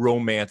 There's no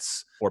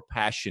romance or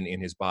passion in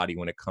his body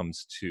when it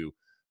comes to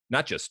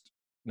not just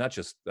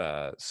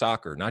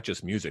soccer, not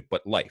just music,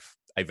 but life,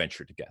 I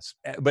venture to guess.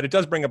 But it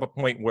does bring up a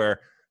point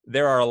where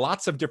there are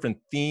lots of different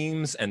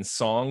themes and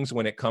songs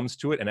when it comes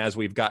to it. And as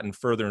we've gotten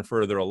further and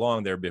further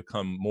along, there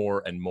become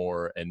more and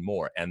more and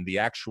more. And the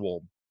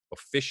actual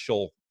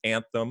official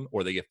anthem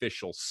or the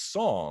official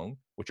song,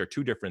 which are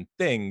two different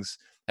things,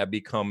 have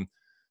become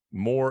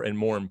more and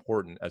more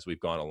important as we've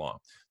gone along.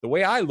 The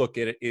way I look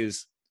at it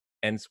is,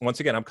 and once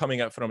again, I'm coming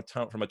up from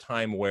a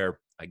time where,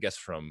 I guess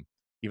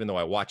even though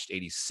I watched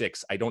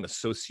 86, I don't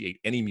associate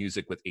any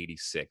music with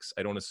 86.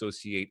 I don't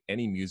associate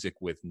any music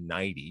with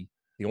 90.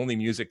 The only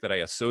music that I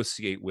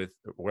associate with,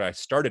 where I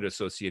started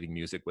associating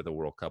music with a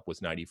World Cup,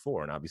 was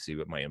 94. And obviously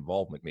with my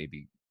involvement,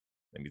 maybe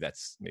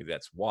that's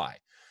why.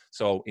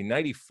 So in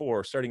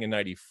 94, starting in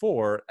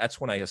 94, that's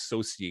when I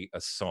associate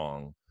a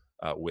song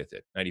with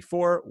it.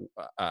 94,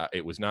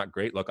 it was not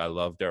great. Look, I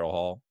love Daryl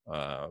Hall,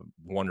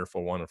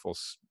 wonderful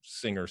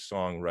singer,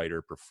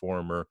 songwriter,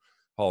 performer.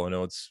 Hall &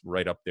 Oates,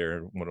 right up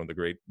there, one of the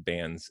great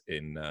bands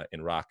in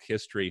rock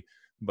history.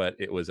 But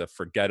it was a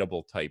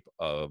forgettable type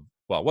of,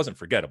 well, it wasn't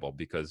forgettable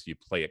because you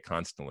play it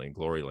constantly in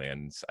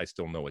Gloryland. I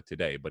still know it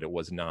today, but it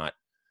was not.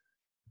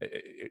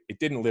 It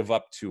didn't live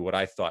up to what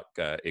I thought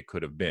it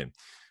could have been.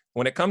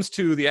 When it comes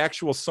to the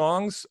actual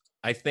songs,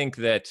 I think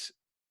that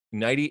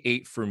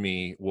 98 for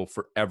me will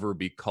forever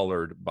be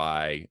colored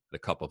by The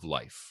Cup of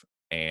Life.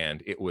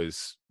 And it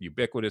was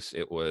ubiquitous.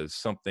 It was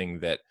something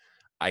that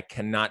I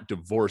cannot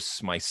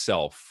divorce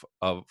myself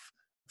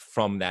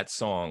from that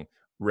song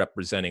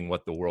representing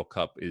what the World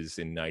Cup is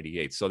in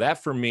 98. So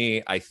that for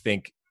me, I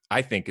think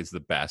is the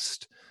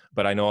best.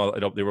 But I know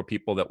there were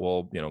people that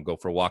will, go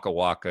for Waka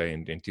Waka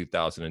in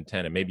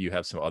 2010. And maybe you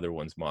have some other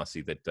ones,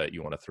 Mossy, that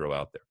you want to throw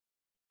out there.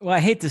 Well, I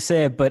hate to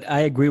say it, but I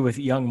agree with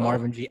young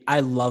Marvin G.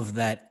 I love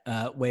that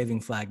Waving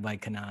Flag by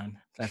Kanan.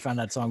 I found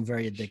that song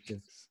very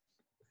addictive.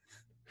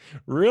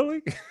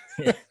 Really?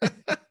 Yeah.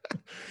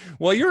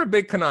 Well, you're a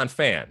big Kanan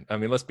fan. I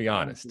mean, let's be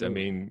honest.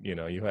 Absolutely. I mean,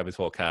 you have his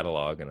whole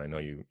catalog, and I know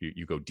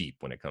you go deep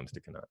when it comes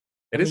to Kanan.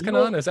 Is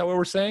Kanan? Is that what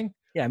we're saying?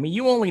 Yeah, I mean,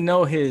 you only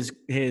know his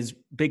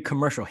big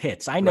commercial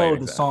hits. I know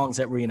the songs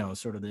that were,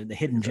 sort of the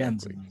hidden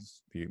gems.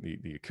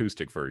 The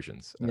acoustic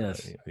versions.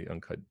 Yes. The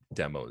uncut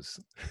demos,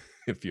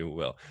 if you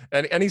will.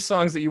 And any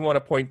songs that you want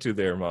to point to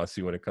there,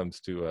 Mossy, when it comes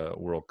to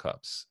World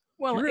Cups?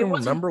 Well, do you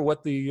remember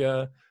what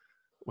the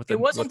It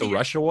wasn't what the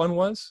Russia one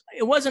was?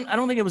 It wasn't. I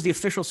don't think it was the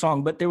official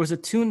song, but there was a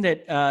tune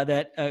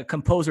that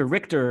composer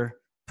Richter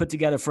put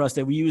together for us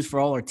that we used for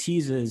all our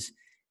teases,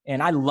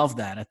 and I love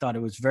that. I thought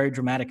it was very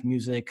dramatic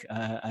music.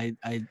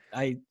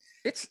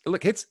 It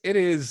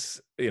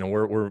is,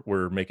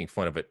 we're making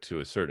fun of it to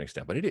a certain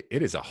extent, but it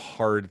is a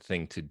hard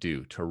thing to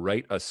do, to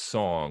write a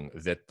song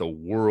that the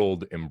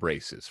world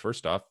embraces.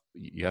 First off,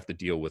 you have to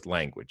deal with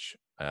language.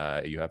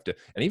 You have to,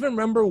 and even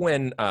remember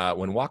when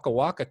Waka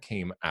Waka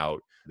came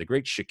out, the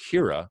great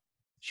Shakira,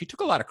 she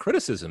took a lot of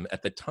criticism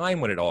at the time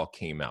when it all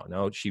came out.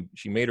 Now she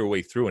made her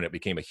way through and it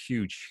became a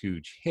huge,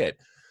 huge hit.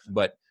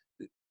 But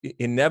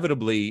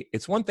inevitably,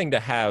 it's one thing to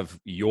have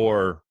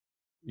your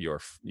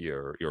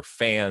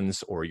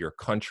fans or your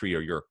country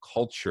or your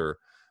culture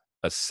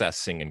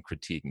assessing and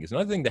critiquing. It's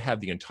another thing to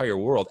have the entire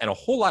world and a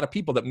whole lot of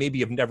people that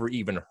maybe have never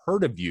even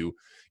heard of you.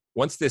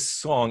 Once this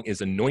song is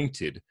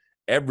anointed,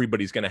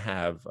 everybody's going to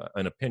have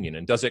an opinion.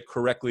 And does it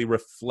correctly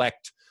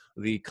reflect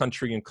the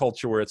country and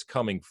culture where it's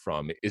coming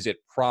from? Is it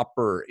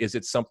proper? Is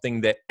it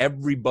something that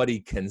everybody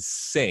can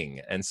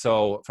sing? And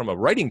so from a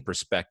writing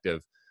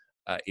perspective,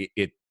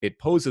 it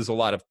poses a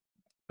lot of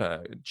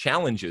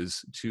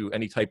challenges to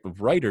any type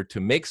of writer to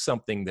make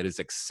something that is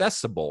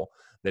accessible,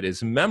 that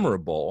is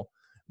memorable,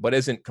 but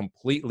isn't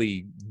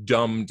completely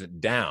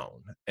dumbed down.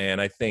 And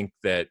I think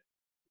that,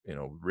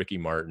 Ricky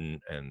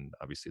Martin and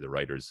obviously the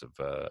writers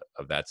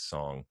of that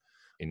song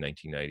in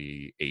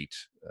 1998,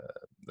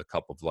 The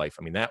Cup of Life,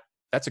 I mean,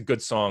 that's a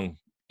good song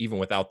even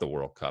without the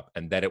World Cup,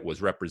 and that it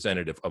was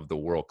representative of the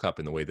World Cup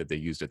in the way that they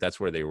used it. That's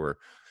where they were,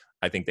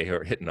 I think they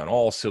were hitting on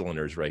all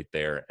cylinders right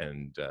there.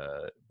 And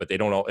but it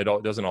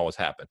doesn't always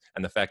happen.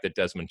 And the fact that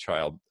Desmond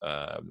Child,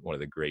 one of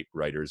the great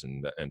writers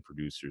and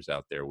producers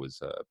out there,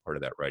 was part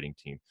of that writing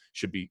team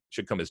should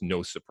come as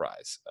no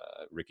surprise.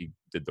 Ricky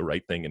did the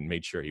right thing and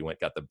made sure he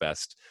got the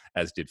best,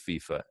 as did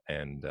FIFA,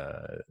 and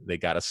they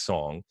got a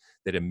song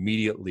that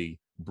immediately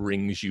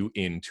brings you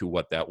into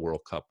what that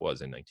World Cup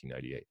was in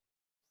 1998.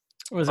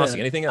 Was Aussie,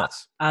 anything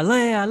else? Ale,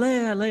 ale,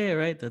 ale,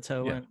 right? That's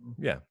how it went.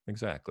 Yeah,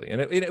 exactly.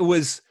 And it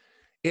was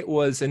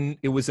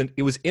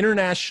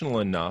international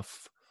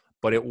enough,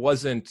 but it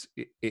wasn't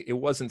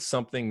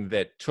something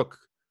that took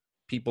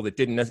people that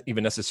didn't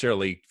even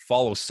necessarily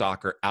follow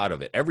soccer out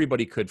of it.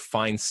 Everybody could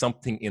find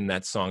something in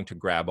that song to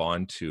grab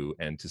onto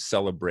and to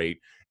celebrate.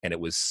 And it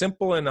was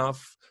simple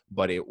enough,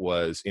 but it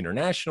was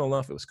international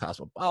enough. It was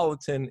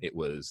cosmopolitan. It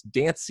was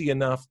dancey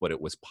enough, but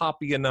it was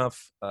poppy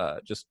enough.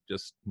 Just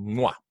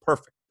mwah,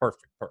 perfect.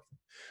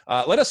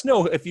 Let us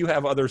know if you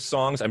have other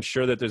songs. I'm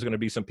sure that there's going to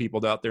be some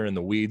people out there in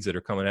the weeds that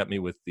are coming at me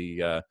with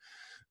the,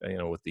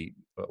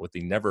 with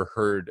the never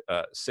heard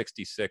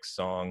 66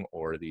 song,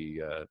 or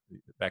the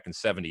back in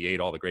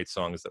 78, all the great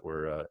songs that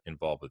were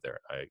involved with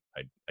there.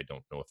 I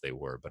don't know if they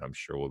were, but I'm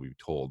sure we'll be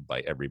told by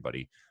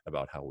everybody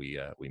about how we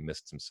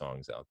missed some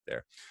songs out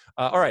there.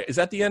 All right, is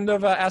that the end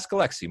of Ask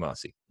Alexi,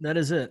 Mossy? That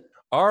is it.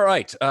 All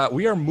right,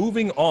 we are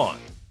moving on.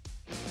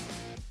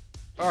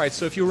 All right,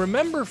 so if you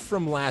remember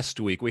from last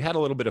week, we had a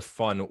little bit of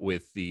fun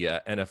with the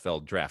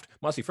NFL draft.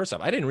 Mossy, first off,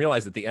 I didn't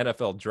realize that the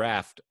NFL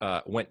draft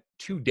went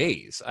 2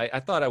 days. I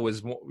thought I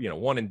was,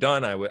 one and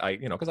done.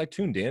 Because I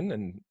tuned in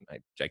and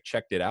I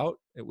checked it out.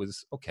 It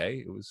was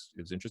okay. It was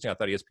interesting. I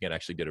thought ESPN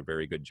actually did a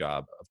very good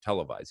job of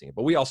televising it.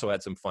 But we also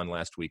had some fun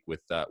last week with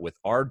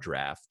our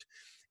draft,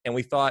 and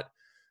we thought,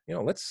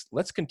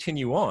 let's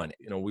continue on.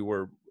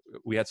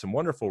 We had some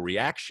wonderful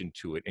reaction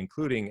to it,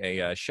 including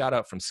a shout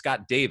out from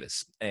Scott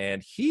Davis.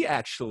 And he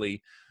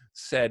actually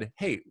said,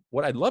 hey,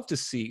 what I'd love to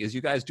see is you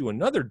guys do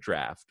another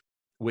draft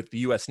with the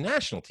U.S.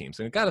 national teams.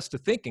 And it got us to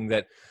thinking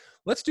that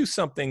let's do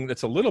something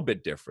that's a little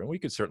bit different. We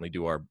could certainly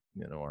do our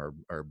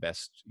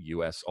best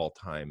U.S.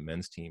 all-time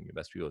men's team, your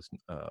best U.S.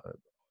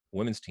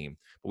 Women's team.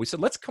 But we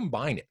said, let's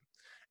combine it.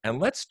 And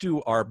let's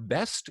do our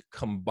best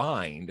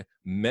combined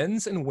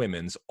men's and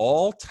women's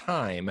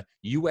all-time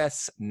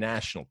U.S.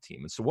 national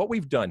team. And so what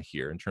we've done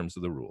here in terms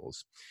of the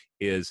rules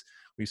is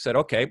we said,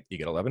 okay, you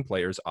get 11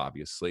 players,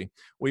 obviously.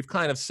 We've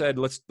kind of said,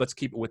 let's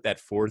keep it with that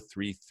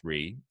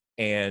 4-3-3.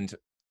 And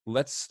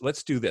let's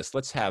do this.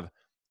 Let's have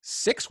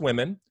 6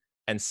 women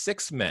and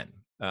 6 men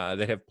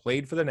that have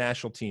played for the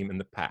national team in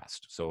the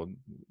past. So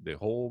the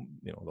whole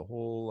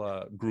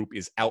group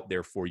is out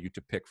there for you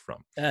to pick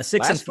from.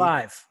 6 and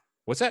 5.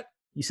 What's that?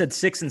 You said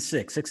 6 and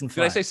 6, 6 and 5.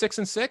 Did I say 6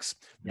 and 6?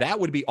 Yeah. That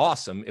would be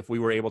awesome if we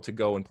were able to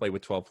go and play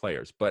with 12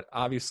 players. But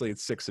obviously,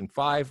 it's 6 and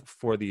 5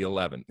 for the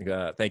 11.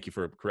 Thank you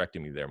for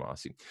correcting me there,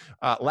 Mossy.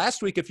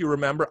 Last week, if you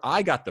remember,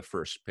 I got the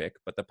first pick,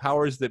 but the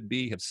powers that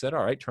be have said,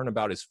 all right,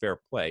 turnabout is fair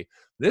play.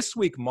 This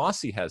week,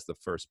 Mossy has the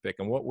first pick,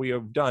 and what we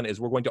have done is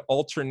we're going to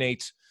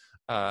alternate.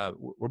 We're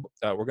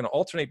going to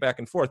alternate back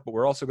and forth, but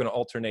we're also going to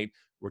alternate.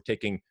 We're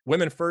taking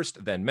women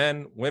first, then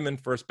men, women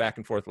first, back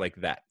and forth like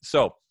that.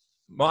 So,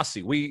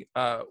 Mossy, we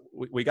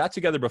got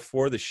together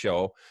before the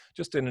show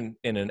just in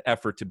an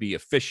effort to be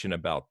efficient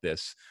about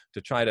this,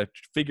 to try to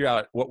figure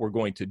out what we're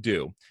going to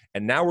do.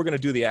 And now we're going to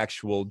do the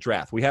actual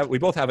draft. We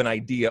both have an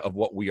idea of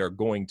what we are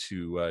going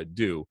to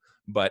do.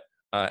 But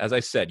as I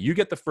said, you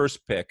get the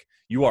first pick.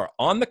 You are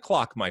on the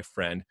clock, my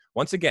friend.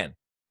 Once again,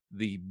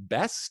 the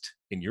best,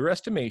 in your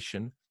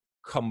estimation,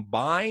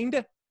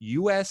 combined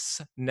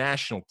U.S.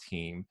 national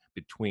team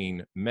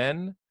between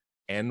men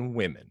and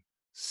women.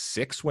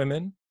 6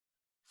 women,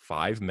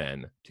 5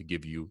 men, to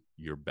give you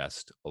your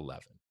best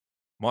 11.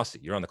 Mossy,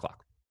 you're on the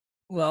clock.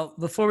 Well,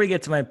 before we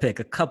get to my pick,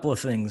 a couple of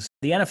things.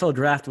 The NFL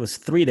draft was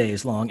 3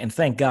 days long, and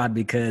thank God,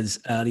 because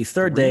the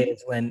third day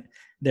is when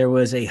there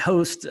was a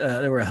host.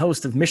 There were a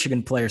host of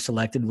Michigan players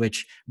selected,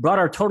 which brought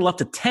our total up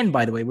to 10.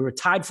 By the way, we were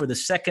tied for the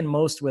second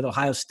most with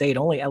Ohio State.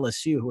 Only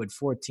LSU, who had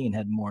 14,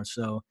 had more.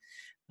 So,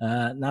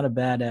 not a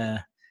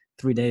bad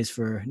 3 days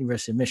for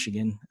University of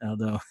Michigan.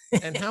 Although,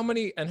 and how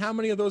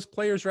many of those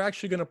players are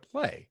actually going to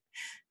play?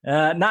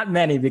 Not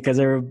many, because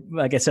they were,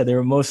 like I said, they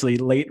were mostly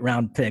late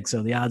round picks.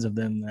 So the odds of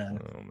them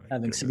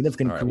having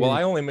significant careers. Well,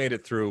 I only made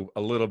it through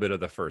a little bit of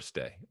the first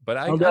day, but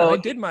I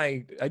did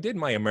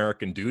my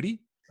American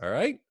duty. All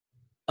right.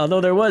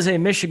 Although there was a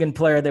Michigan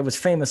player that was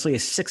famously a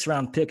 6th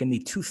round pick in the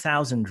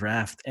 2000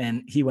 draft,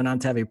 and he went on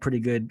to have a pretty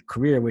good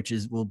career, which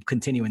will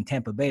continue in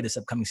Tampa Bay this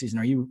upcoming season.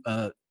 Are you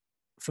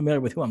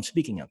familiar with who I'm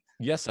speaking of?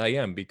 Yes, I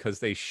am, because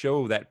they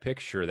show that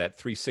picture, that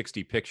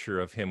 360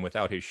 picture of him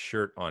without his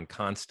shirt on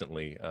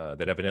constantly,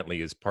 that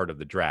evidently is part of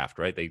the draft,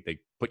 right? They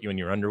put you in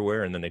your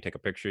underwear and then they take a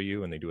picture of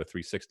you and they do a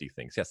 360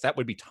 thing. Yes, that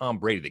would be Tom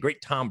Brady, the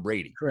great Tom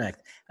Brady.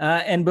 Correct.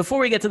 And before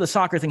we get to the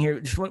soccer thing here,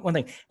 just one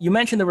thing. You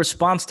mentioned the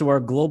response to our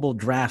global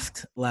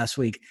draft last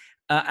week.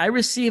 I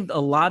received a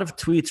lot of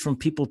tweets from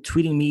people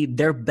tweeting me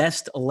their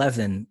best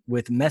 11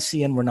 with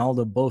Messi and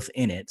Ronaldo both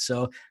in it.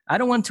 So I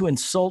don't want to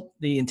insult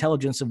the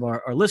intelligence of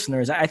our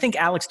listeners. I think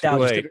Alex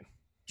Dow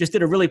just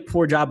did a really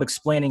poor job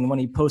explaining when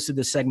he posted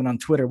this segment on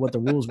Twitter what the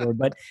rules were.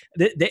 But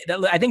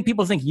I think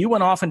people think you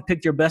went off and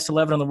picked your best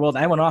 11 in the world.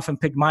 I went off and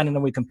picked mine, and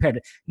then we compared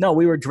it. No,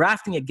 we were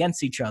drafting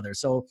against each other.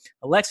 So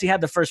Alexi had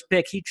the first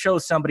pick. He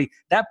chose somebody.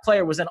 That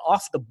player was then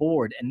off the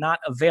board and not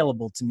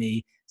available to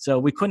me. So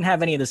we couldn't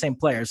have any of the same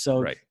players.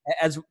 So right.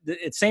 as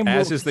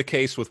is the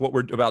case with what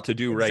we're about to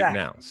do right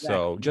now. Exactly.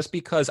 So just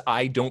because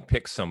I don't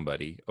pick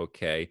somebody,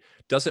 okay,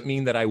 doesn't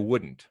mean that I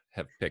wouldn't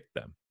have picked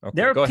them. Okay,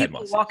 there are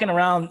people walking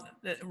around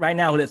right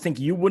now that think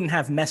you wouldn't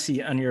have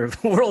Messi on your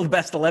world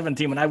best 11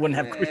 team and I wouldn't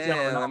have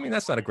Cristiano Ronaldo. I mean,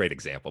 that's not a great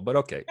example, but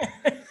okay.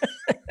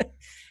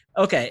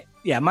 Okay.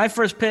 Yeah. My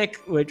first pick,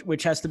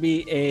 which has to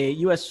be a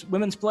U.S.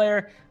 women's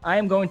player, I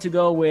am going to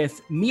go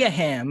with Mia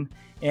Hamm,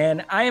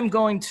 and I am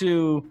going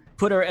to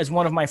put her as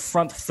one of my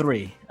front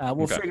 3.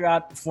 We'll figure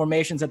out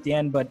formations at the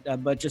end,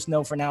 but just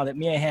know for now that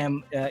Mia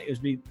Hamm is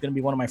going to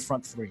be one of my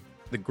front 3.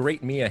 The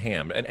great Mia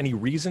Hamm. And any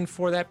reason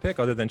for that pick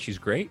other than she's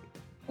great?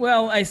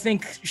 Well, I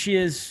think she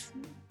is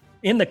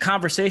in the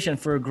conversation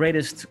for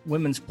greatest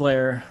women's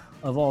player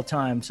of all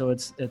time, so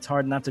it's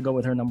hard not to go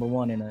with her number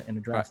 1 in a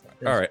draft like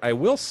this. All right, I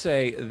will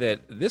say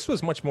that this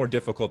was much more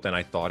difficult than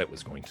I thought it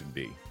was going to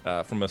be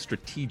from a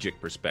strategic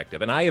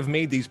perspective, and I have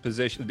made these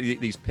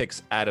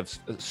picks out of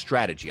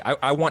strategy.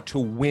 I want to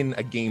win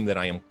a game that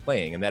I am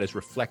playing, and that is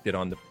reflected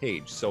on the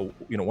page. So,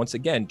 once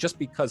again, just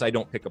because I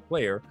don't pick a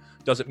player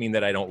doesn't mean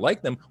that I don't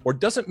like them, or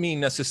doesn't mean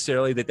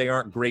necessarily that they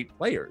aren't great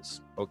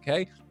players.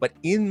 Okay, but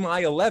in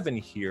my 11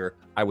 here,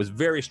 I was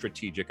very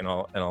strategic, and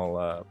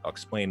I'll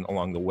explain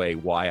along the way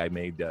why I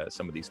made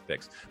some of these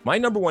picks. My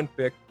number 1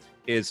 pick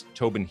is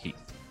Tobin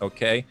Heath.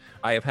 Okay,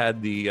 I have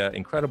had the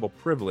incredible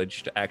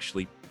privilege to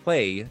actually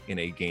play in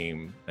a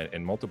game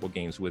and multiple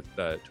games with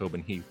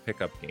Tobin Heath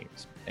pickup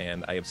games,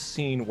 and I have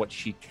seen what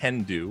she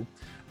can do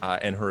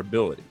and her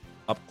ability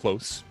up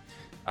close.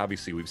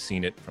 Obviously, we've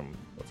seen it from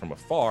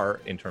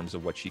afar in terms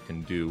of what she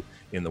can do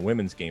in the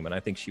women's game, and I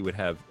think she would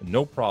have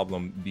no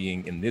problem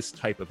being in this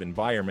type of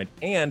environment.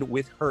 And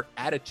with her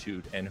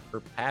attitude and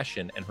her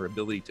passion and her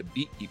ability to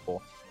beat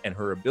people and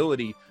her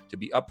ability to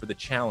be up for the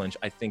challenge,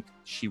 I think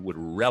she would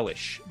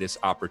relish this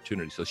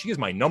opportunity. So she is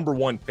my number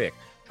 1 pick,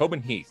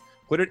 Tobin Heath.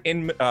 Put it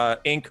in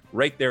ink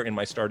right there in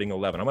my starting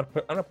 11. I'm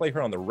gonna play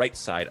her on the right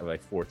side of a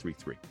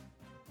 4-3-3.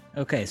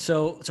 Okay,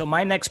 so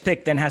my next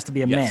pick then has to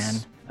be a man,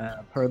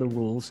 per the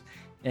rules.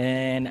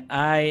 And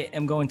I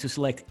am going to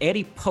select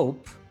Eddie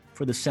Pope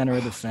for the center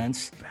of the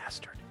fence.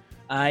 Bastard.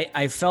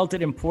 I felt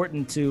it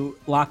important to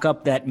lock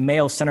up that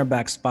male center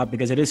back spot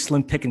because it is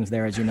slim pickings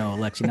there, as you know,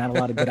 Alexi. Not a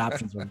lot of good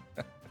options.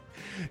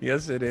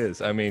 Yes, it is.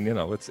 I mean,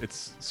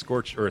 it's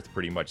scorched earth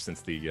pretty much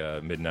since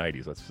the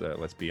mid-90s.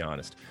 Let's be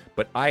honest.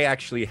 But I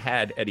actually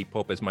had Eddie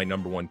Pope as my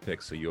number 1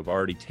 pick, so you have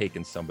already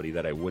taken somebody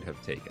that I would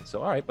have taken.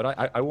 So, all right, but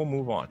I will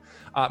move on.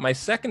 My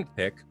second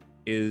pick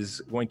is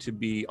going to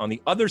be on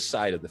the other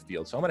side of the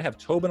field. So I'm going to have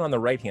Tobin on the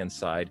right-hand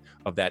side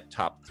of that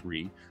top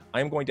 3.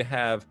 I'm going to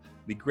have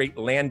the great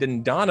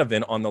Landon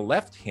Donovan on the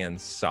left-hand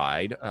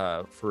side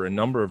for a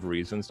number of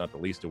reasons, not the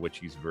least of which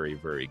he's very,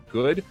 very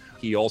good.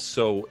 He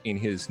also, in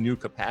his new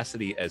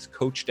capacity as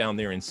coach down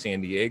there in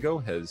San Diego,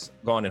 has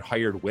gone and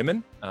hired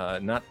women.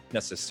 Not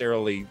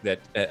necessarily that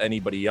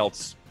anybody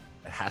else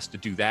has to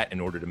do that in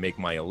order to make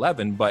my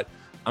 11, but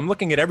I'm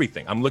looking at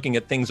everything. I'm looking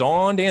at things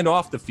on and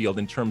off the field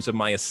in terms of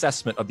my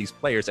assessment of these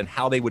players and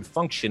how they would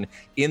function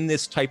in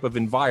this type of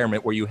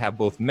environment where you have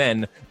both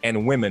men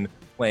and women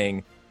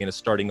playing in a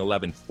starting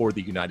 11 for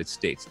the United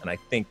States. And I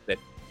think that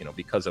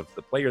because of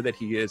the player that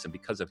he is and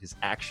because of his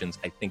actions,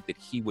 I think that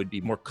he would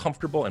be more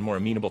comfortable and more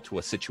amenable to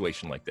a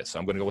situation like this. So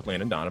I'm going to go with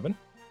Landon Donovan.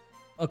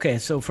 Okay,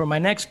 so for my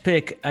next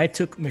pick, I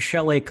took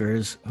Michelle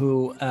Akers,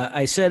 who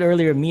I said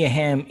earlier, Mia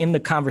Hamm in the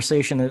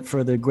conversation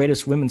for the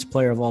greatest women's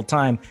player of all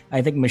time.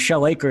 I think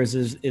Michelle Akers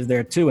is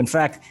there too. In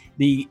fact,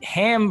 the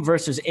Hamm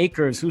versus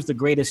Akers, who's the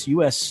greatest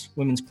U.S.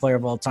 women's player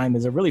of all time,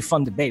 is a really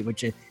fun debate,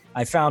 which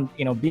I found,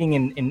 being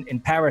in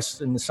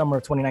Paris in the summer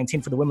of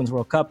 2019 for the Women's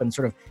World Cup and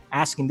sort of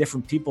asking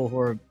different people who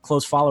are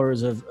close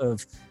followers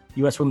of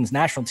U.S. women's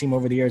national team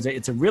over the years.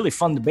 It's a really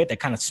fun debate that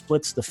kind of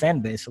splits the fan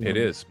base a little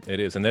bit. It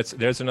is. And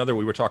there's another,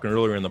 we were talking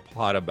earlier in the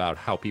pod about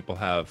how people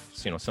have,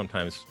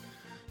 sometimes,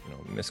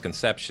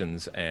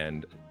 misconceptions.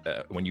 And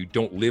when you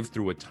don't live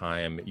through a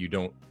time, you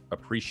don't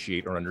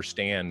appreciate or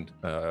understand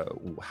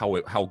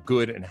how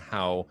good and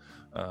how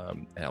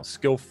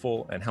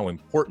skillful and how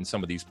important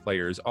some of these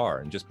players are.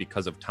 And just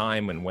because of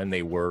time and when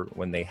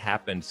they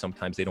happened,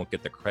 sometimes they don't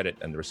get the credit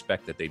and the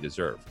respect that they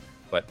deserve.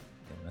 But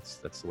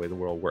that's the way the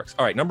world works.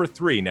 All right, number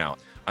 3 now.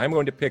 I'm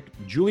going to pick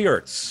Julie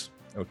Ertz,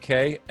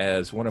 okay,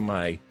 as one of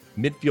my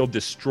midfield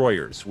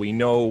destroyers. We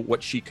know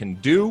what she can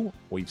do.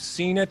 We've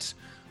seen it.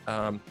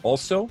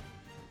 Also,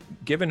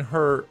 given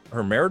her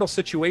marital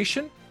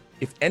situation,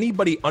 if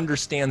anybody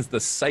understands the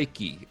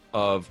psyche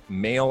of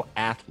male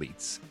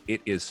athletes,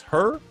 it is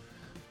her.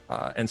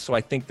 And so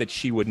I think that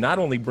she would not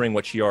only bring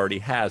what she already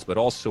has, but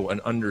also an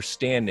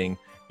understanding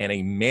and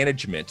a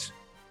management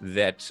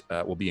that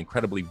will be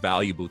incredibly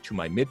valuable to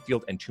my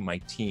midfield and to my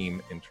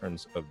team in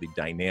terms of the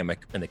dynamic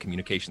and the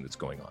communication that's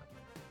going on.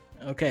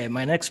 Okay,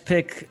 my next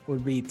pick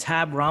would be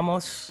Tab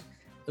Ramos.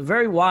 A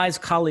very wise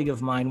colleague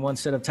of mine once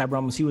said of Tab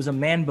Ramos, he was a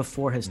man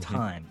before his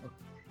time.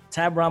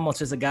 Tab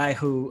Ramos is a guy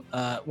who,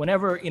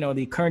 whenever,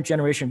 the current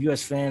generation of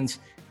U.S. fans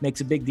makes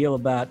a big deal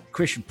about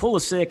Christian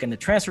Pulisic and the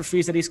transfer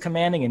fees that he's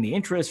commanding and the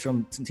interest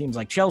from teams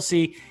like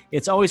Chelsea,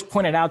 it's always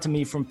pointed out to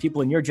me from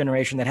people in your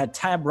generation that had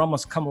Tab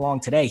Ramos come along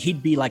today,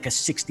 he'd be like a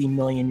 60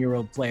 million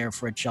euro player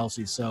for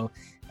Chelsea. So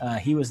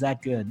he was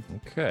that good.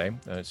 Okay,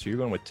 so you're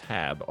going with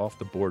Tab off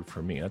the board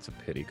for me. That's a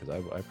pity because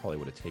I probably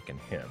would have taken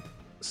him.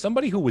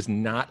 Somebody who was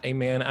not a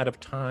man out of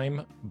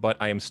time, but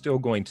I am still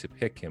going to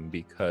pick him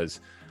because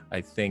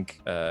I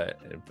think,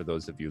 for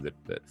those of you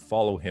that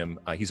follow him,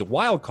 he's a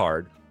wild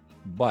card,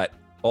 but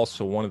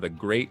also one of the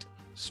great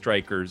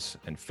strikers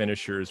and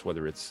finishers,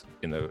 whether it's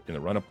in the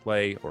run of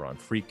play or on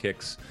free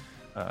kicks,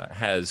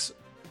 has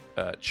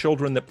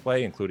children that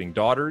play, including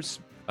daughters,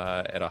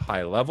 at a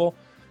high level.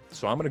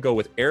 So I'm going to go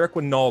with Eric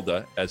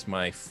Winalda as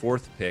my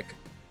 4th pick,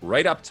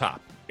 right up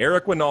top.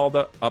 Eric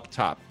Winalda up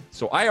top.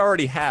 So I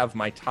already have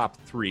my top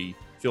 3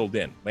 filled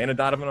in. Landon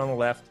Donovan on the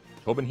left,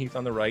 Tobin Heath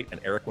on the right,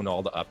 and Eric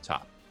Winalda up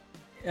top.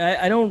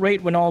 I don't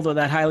rate Winaldo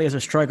that highly as a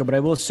striker, but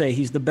I will say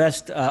he's the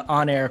best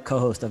on-air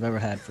co-host I've ever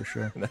had, for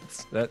sure.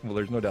 Well,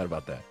 there's no doubt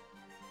about that.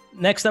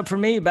 Next up for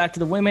me, back to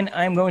the women,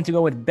 I'm going to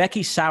go with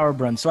Becky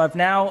Sauerbrunn. So I've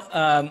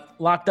now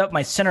locked up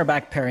my center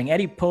back pairing,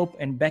 Eddie Pope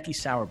and Becky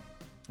Sauerbrunn.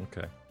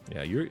 Okay.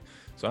 Yeah,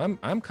 so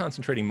I'm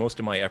concentrating most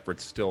of my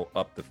efforts still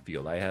up the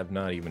field. I have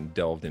not even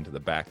delved into the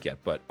back yet,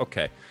 but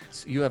okay.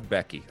 So you have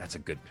Becky. That's a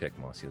good pick,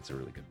 Mossy. That's a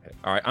really good pick.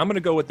 All right, I'm going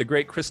to go with the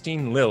great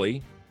Christine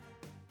Lilly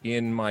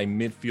in my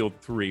midfield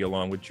 3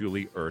 along with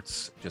Julie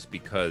Ertz, just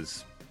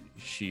because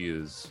she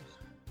is,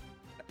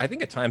 I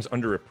think, at times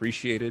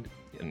underappreciated.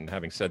 And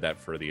having said that,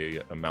 for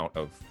the amount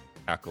of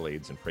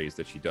accolades and praise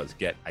that she does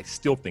get, I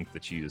still think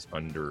that she is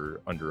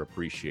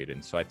underappreciated.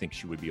 And so I think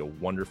she would be a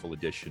wonderful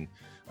addition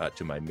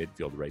to my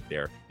midfield right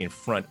there in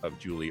front of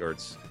Julie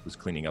Ertz, who's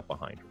cleaning up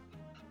behind her.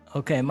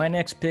 Okay, my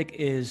next pick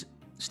is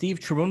Steve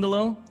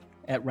Cherundolo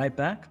at right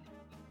back.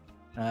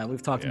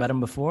 We've talked about him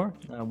before.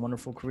 A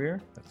wonderful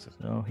career.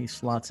 So he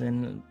slots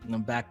in the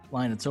back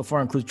line, and so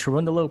far includes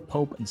Cherundolo,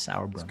 Pope, and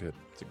Sauerbrunn. That's good.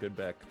 It's a good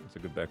back. It's a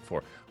good back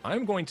 4.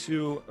 I'm going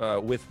to,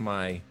 with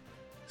my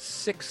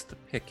 6th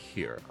pick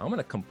here, I'm going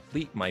to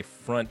complete my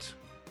front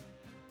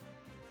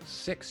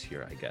 6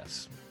 here, I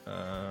guess.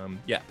 I'm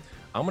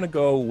going to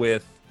go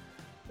with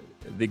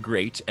the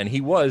great, and he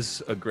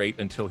was a great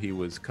until he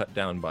was cut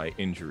down by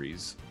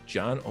injuries,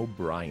 John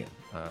O'Brien.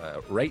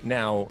 Right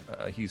now,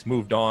 he's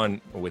moved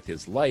on with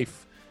his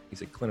life.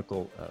 He's a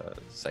clinical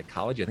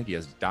psychologist. I think he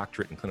has a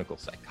doctorate in clinical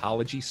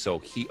psychology. So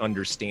he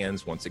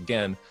understands, once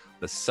again,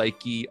 the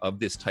psyche of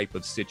this type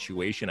of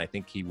situation. I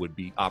think he would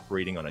be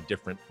operating on a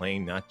different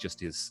plane, not just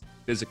his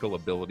physical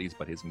abilities,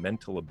 but his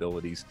mental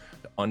abilities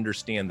to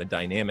understand the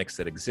dynamics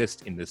that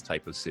exist in this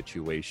type of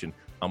situation.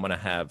 I'm going to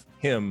have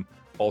him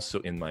also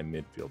in my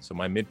midfield. So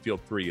my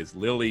midfield 3 is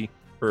Lilly,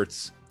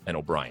 Ertz, and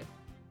O'Brien.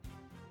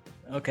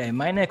 Okay,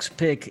 my next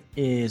pick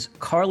is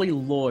Carly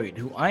Lloyd,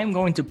 who I am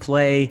going to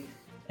play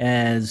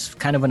as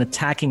kind of an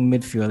attacking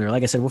midfielder.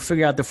 Like I said, we'll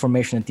figure out the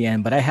formation at the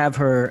end, but I have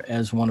her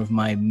as one of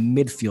my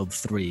midfield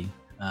 3,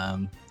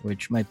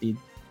 which might be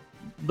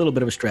a little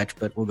bit of a stretch,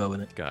 but we'll go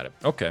with it. Got it.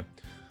 Okay.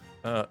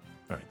 All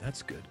right,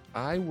 that's good.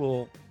 What am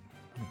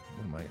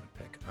I going to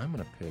pick? I'm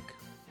going to pick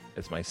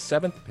as my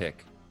 7th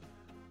pick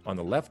on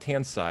the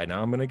left-hand side.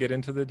 Now I'm going to get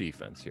into the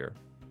defense here.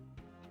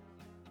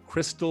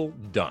 Crystal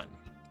Dunn.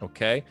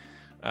 Okay.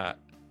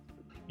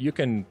 you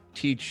can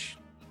teach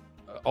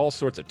all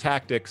sorts of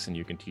tactics and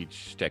you can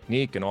teach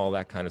technique and all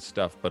that kind of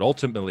stuff, but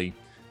ultimately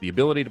the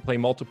ability to play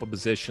multiple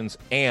positions,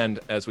 and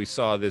as we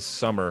saw this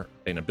summer,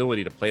 an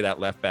ability to play that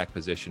left back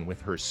position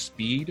with her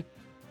speed,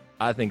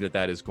 I think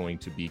that is going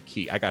to be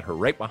key. I got her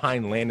right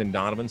behind Landon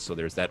Donovan, so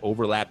there's that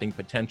overlapping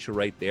potential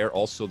right there.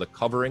 Also the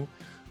covering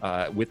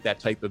with that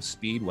type of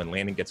speed when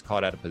Landon gets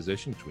caught out of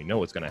position, which we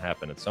know is going to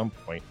happen at some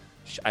point.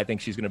 I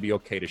think she's going to be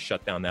okay to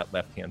shut down that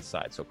left-hand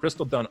side. So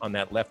Crystal Dunn on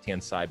that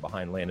left-hand side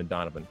behind Landon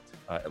Donovan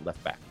at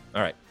left back.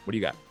 All right, what do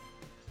you got?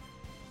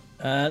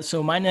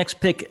 So my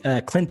next pick,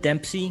 Clint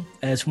Dempsey,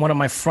 as one of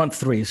my front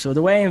three. So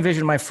the way I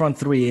envision my front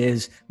three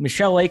is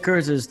Michelle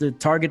Akers as the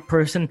target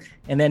person,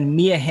 and then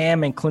Mia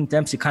Hamm and Clint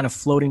Dempsey kind of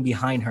floating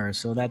behind her.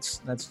 So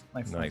that's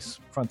my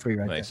front three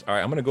right there. All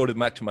right, I'm going to go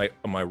to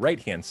my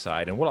right-hand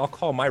side, and what I'll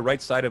call my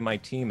right side of my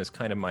team is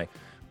kind of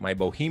my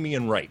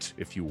bohemian right,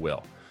 if you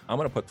will. I'm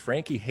going to put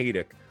Frankie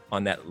Haydick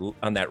on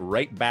that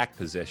right back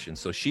position.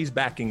 So he's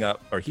backing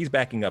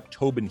up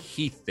Tobin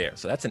Heath there.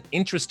 So that's an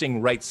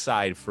interesting right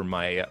side for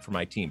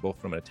my team, both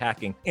from an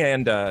attacking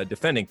and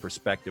defending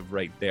perspective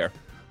right there.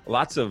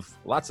 Lots of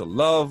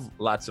love,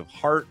 lots of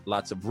heart,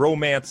 lots of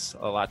romance,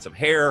 lots of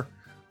hair,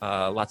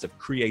 lots of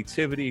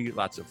creativity,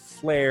 lots of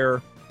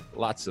flair,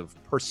 lots of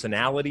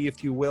personality,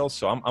 if you will.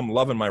 So I'm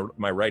loving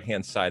my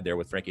right-hand side there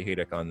with Frankie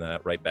Haydick on the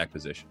right back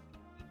position.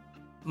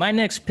 My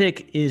next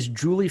pick is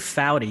Julie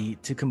Foudy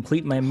to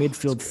complete my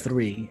midfield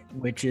three,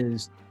 which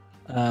is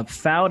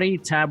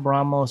Foudy, Tab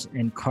Ramos,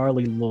 and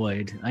Carly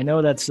Lloyd. I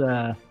know that's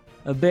a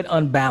bit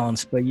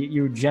unbalanced, but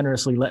you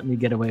generously let me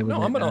get away with it.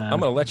 No, I'm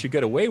gonna let you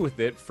get away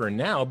with it for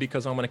now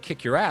because I'm gonna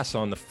kick your ass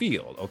on the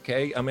field.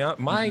 Okay, I mean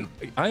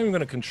I'm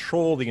gonna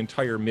control the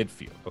entire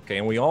midfield. Okay,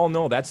 and we all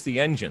know that's the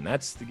engine.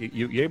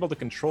 You're able to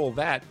control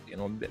that.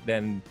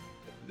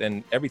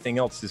 Then everything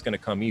else is going to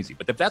come easy.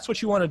 But if that's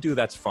what you want to do,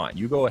 that's fine.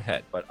 You go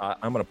ahead. But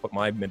I'm going to put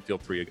my midfield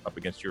three up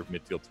against your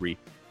midfield three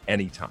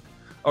anytime.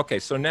 Okay,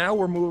 so now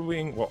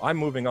I'm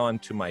moving on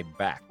to my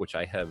back, which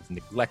I have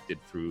neglected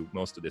through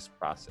most of this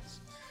process.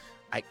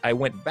 I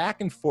went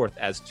back and forth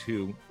as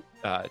to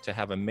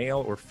have a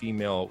male or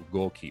female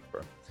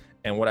goalkeeper.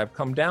 And what I've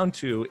come down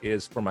to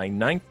is for my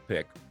ninth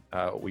pick,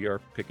 we are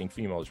picking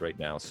females right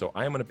now. So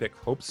I'm going to pick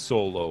Hope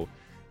Solo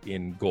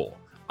in goal.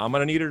 I'm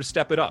going to need her to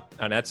step it up.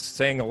 And that's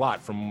saying a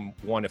lot from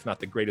one, if not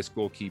the greatest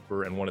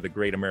goalkeeper and one of the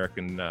great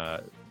American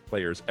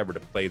players ever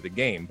to play the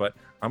game. But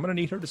I'm going to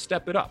need her to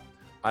step it up.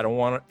 I don't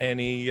want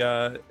any,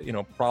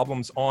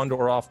 problems on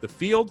or off the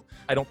field.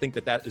 I don't think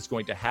that is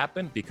going to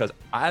happen because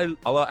I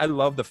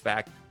love the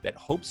fact that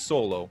Hope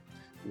Solo,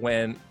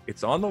 when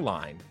it's on the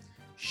line,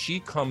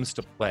 she comes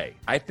to play.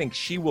 I think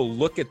she will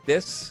look at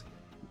this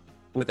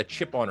with a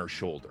chip on her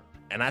shoulder.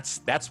 And that's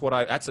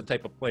the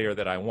type of player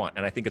that I want.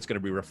 And I think it's going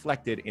to be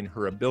reflected in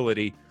her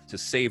ability to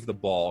save the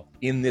ball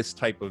in this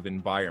type of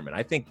environment.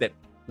 I think that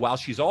while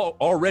she's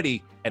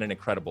already at an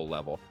incredible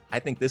level, I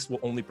think this will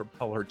only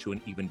propel her to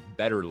an even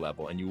better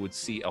level. And you would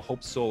see a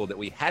Hope Solo that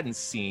we hadn't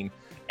seen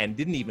and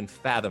didn't even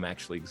fathom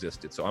actually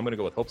existed. So I'm going to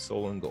go with Hope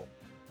Solo in goal.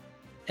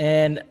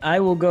 And I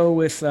will go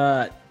with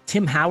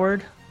Tim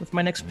Howard with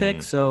my next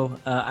pick. So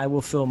I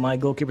will fill my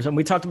goalkeepers. And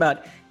we talked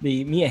about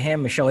the Mia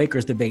Hamm, Michelle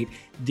Akers debate.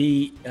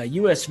 The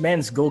U.S.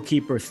 men's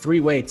goalkeeper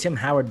three-way Tim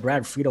Howard,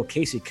 Brad Friedel,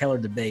 Casey Keller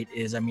debate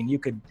is, you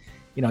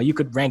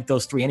could rank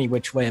those three any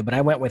which way. But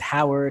I went with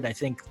Howard. I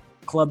think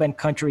club and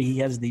country, he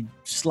has the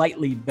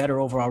slightly better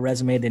overall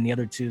resume than the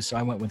other two. So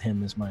I went with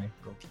him as my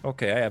goalkeeper.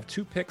 Okay, I have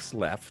two picks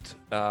left.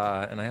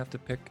 And I have to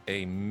pick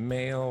a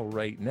male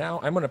right now.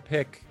 I'm going to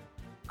pick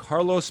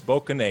Carlos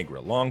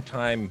Bocanegra,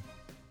 longtime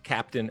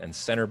captain and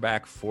center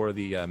back for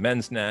the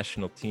men's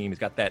national team. He's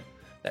got that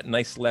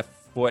nice left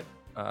foot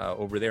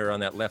over there on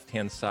that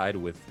left-hand side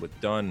with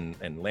Dunn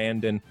and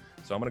Landon.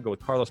 So I'm going to go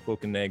with Carlos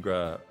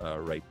Bocanegra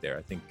right there.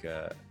 I think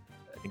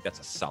that's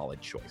a solid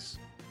choice.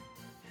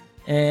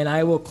 And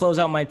I will close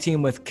out my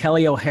team with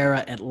Kelly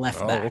O'Hara at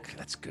left back. Okay,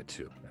 that's good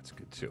too.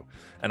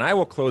 And I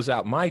will close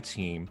out my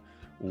team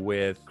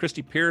with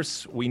Christy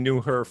Pierce. We knew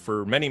her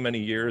for many, many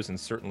years, and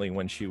certainly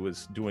when she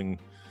was doing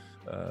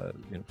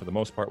for the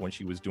most part, when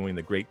she was doing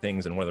the great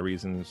things, and one of the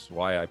reasons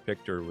why I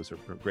picked her was her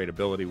great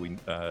ability. We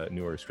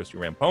knew her as Christy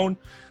Rampone.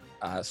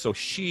 So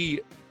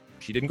she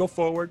didn't go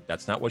forward.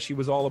 That's not what she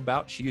was all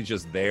about. She is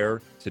just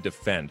there to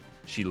defend.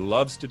 She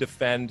loves to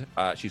defend.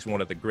 She's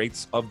one of the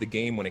greats of the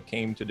game when it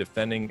came to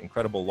defending.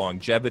 Incredible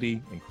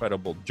longevity,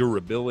 incredible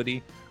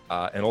durability,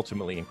 and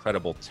ultimately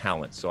incredible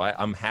talent. So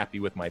I'm happy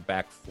with my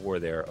back four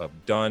there of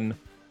Dunn,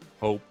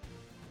 Hope,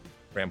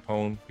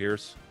 Rampone,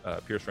 Pierce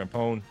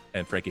Rampone,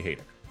 and Frankie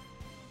Haydick.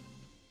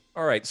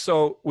 All right,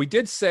 so we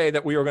did say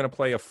that we were going to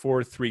play a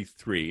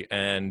 4-3-3,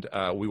 and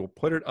we will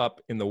put it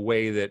up in the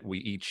way that we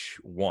each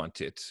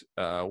want it.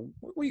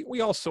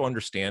 We also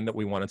understand that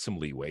we wanted some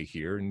leeway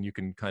here, and you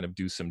can kind of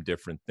do some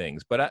different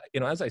things. But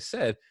as I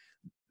said,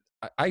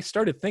 I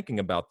started thinking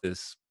about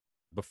this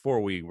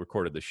before we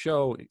recorded the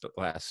show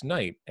last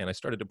night, and I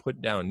started to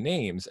put down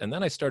names, and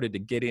then I started to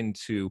get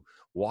into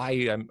why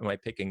am I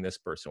picking this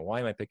person?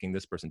 Why am I picking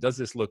this person? Does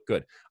this look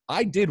good?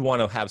 I did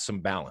want to have some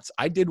balance.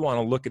 I did want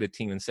to look at a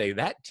team and say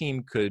that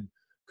team could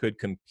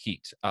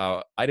compete.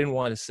 I didn't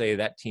want to say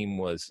that team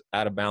was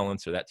out of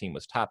balance, or that team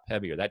was top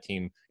heavy, or that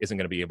team isn't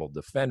going to be able to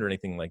defend, or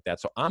anything like that.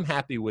 So I'm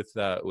happy with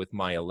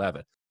my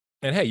 11.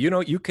 And hey,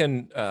 you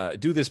can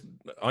do this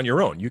on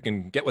your own. You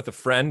can get with a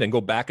friend and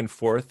go back and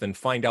forth and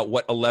find out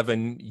what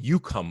 11 you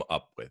come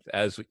up with.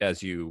 As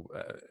you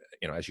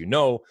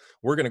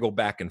we're going to go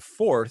back and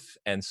forth.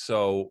 And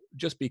so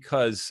just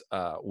because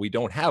we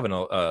don't have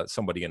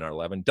somebody in our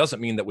 11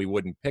 doesn't mean that we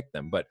wouldn't pick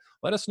them. But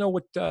let us know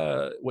what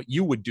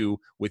you would do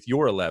with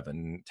your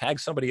 11. Tag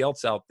somebody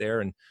else out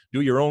there and do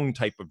your own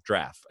type of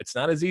draft. It's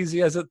not as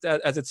easy as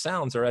it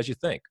sounds or as you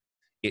think.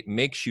 It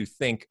makes you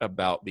think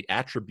about the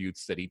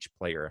attributes that each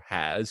player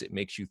has. It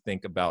makes you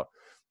think about,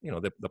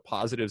 the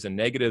positives and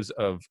negatives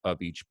of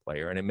each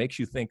player. And it makes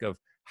you think of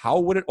how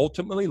would it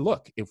ultimately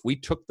look if we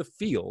took the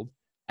field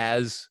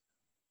as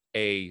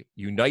a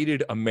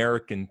united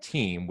American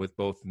team with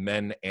both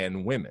men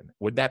and women?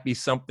 Would that be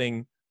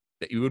something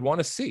that you would want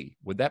to see?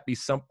 Would that be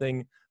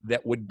something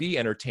that would be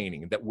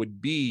entertaining, that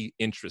would be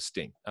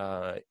interesting?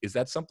 Is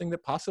that something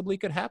that possibly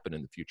could happen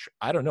in the future?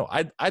 I don't know.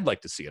 I'd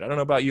like to see it. I don't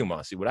know about you,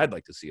 Mossy, but I'd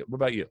like to see it. What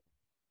about you?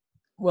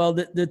 Well,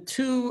 the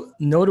two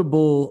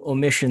notable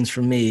omissions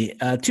for me,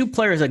 two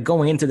players that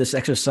going into this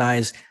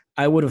exercise,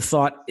 I would have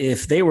thought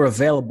if they were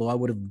available, I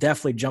would have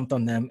definitely jumped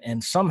on them.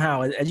 And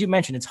somehow, as you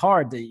mentioned, it's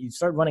hard that you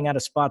start running out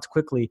of spots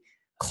quickly.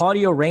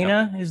 Claudio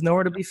Reyna is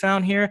nowhere to be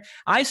found here.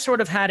 I sort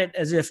of had it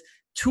as if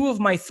two of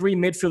my three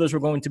midfielders were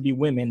going to be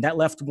women. That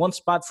left one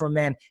spot for a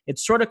man. It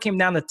sort of came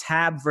down to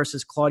Tab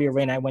versus Claudio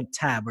Reyna. I went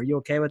Tab. Are you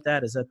okay with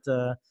that? Is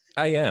that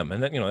I am,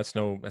 and then that's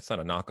not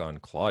a knock on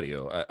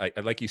Claudio. I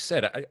like you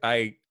said,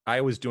 I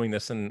was doing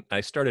this, and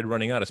I started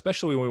running out,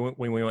 especially when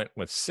we went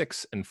with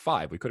 6 and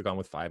 5. We could have gone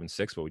with 5 and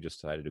 6, but we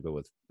just decided to go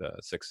with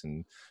 6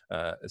 and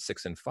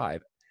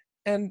 5.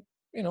 And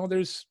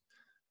there's,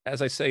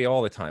 as I say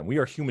all the time, we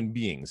are human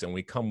beings, and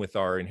we come with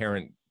our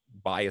inherent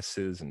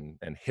biases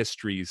and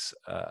histories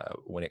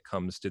when it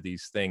comes to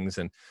these things.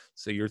 And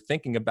so you're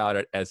thinking about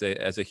it as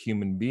a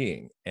human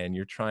being, and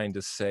you're trying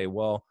to say,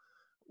 well,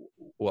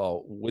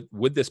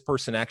 would this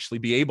person actually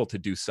be able to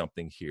do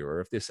something here? Or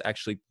if this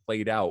actually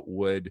played out,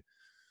 would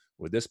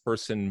this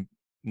person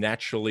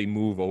naturally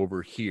move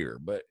over here?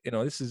 But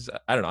this is,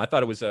 I don't know. I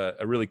thought it was a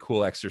really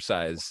cool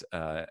exercise.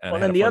 And I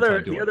had then a fun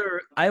time doing it.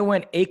 I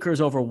went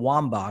Akers over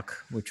Wambach,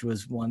 which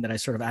was one that I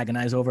sort of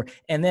agonized over.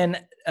 And then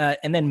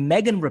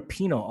Megan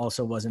Rapinoe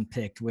also wasn't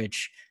picked,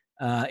 which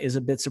is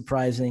a bit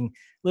surprising.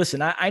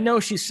 Listen, I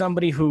know she's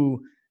somebody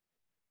who,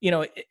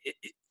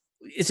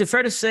 is it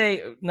fair to say,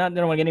 I don't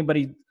want to get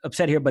anybody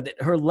upset here, but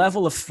her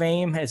level of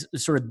fame is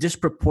sort of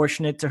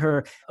disproportionate to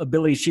her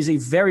ability. She's a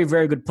very,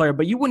 very good player,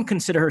 but you wouldn't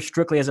consider her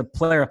strictly as a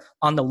player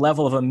on the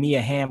level of a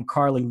Mia Hamm,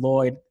 Carly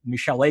Lloyd,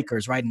 Michelle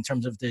Akers, right, in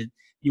terms of the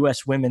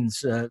U.S. women's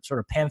sort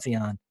of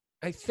pantheon.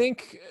 I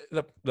think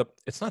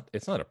it's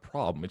not a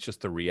problem. It's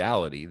just the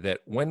reality that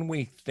when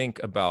we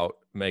think about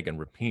Megan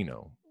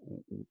Rapinoe,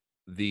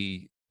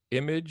 the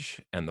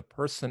image and the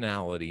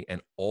personality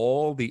and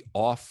all the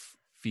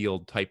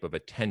off-field type of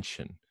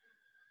attention,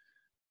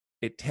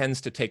 it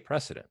tends to take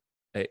precedent.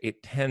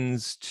 It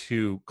tends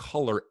to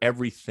color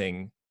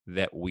everything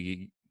that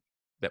we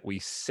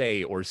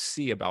say or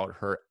see about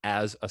her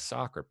as a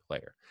soccer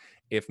player.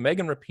 If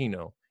Megan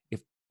Rapinoe,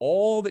 if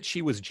all that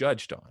she was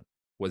judged on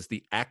was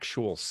the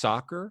actual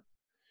soccer,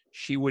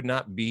 she would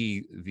not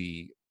be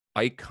the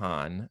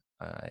icon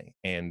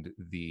and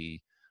the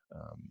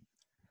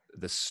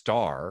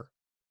star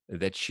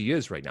that she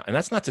is right now. And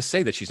that's not to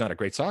say that she's not a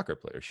great soccer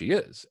player. She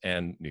is.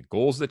 And the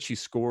goals that she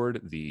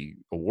scored, the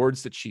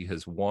awards that she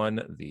has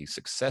won, the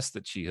success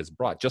that she has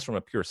brought, just from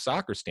a pure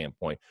soccer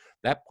standpoint,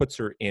 that puts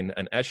her in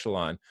an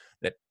echelon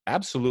that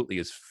absolutely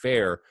is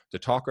fair to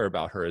talk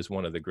about her as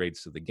one of the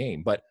greats of the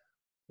game. But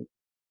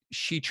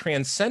she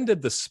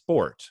transcended the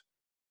sport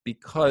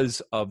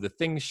because of the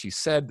things she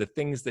said, the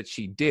things that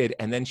she did,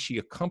 and then she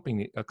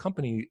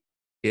accompanied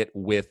it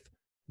with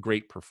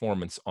great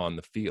performance on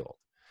the field.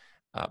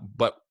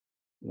 But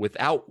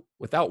without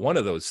one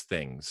of those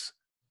things,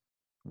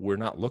 we're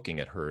not looking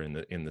at her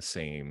in the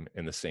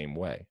same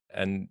way.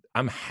 And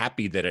I'm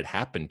happy that it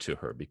happened to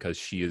her, because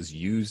she has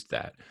used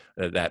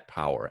that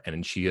power,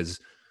 and she has,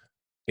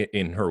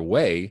 in her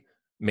way,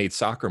 made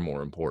soccer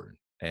more important,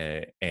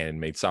 and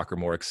made soccer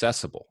more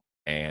accessible,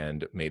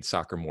 and made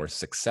soccer more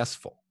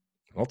successful.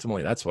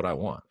 Ultimately, that's what I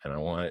want. And I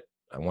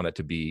want it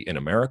to be in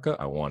America.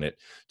 I want it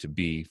to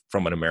be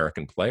from an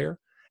American player.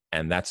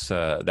 And that's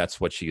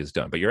what she has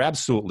done. But you're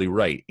absolutely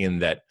right in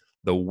that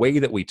the way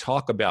that we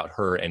talk about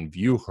her and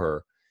view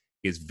her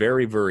is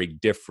very, very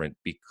different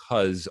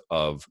because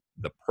of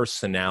the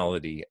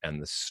personality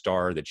and the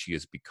star that she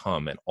has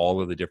become, and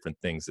all of the different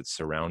things that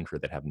surround her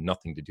that have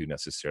nothing to do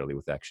necessarily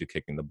with actually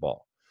kicking the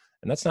ball.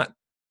 And it's not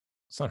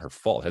her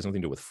fault. It has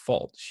nothing to do with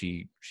fault.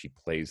 She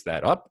plays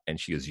that up, and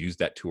she has used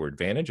that to her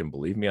advantage. And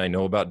believe me, I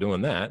know about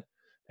doing that.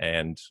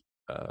 and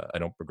I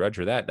don't begrudge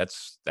her that.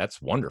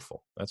 That's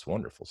wonderful. That's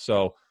wonderful.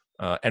 So,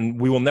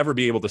 and we will never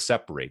be able to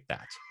separate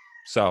that.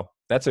 So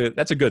that's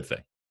a good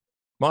thing.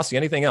 Mossy,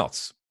 anything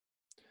else?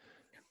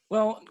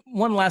 Well,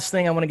 one last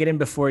thing I want to get in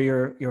before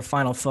your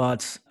final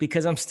thoughts,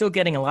 because I'm still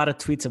getting a lot of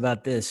tweets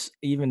about this,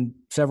 even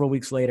several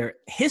weeks later.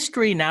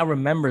 History now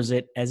remembers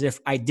it as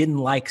if I didn't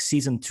like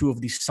season 2 of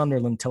the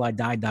Sunderland Till I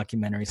Die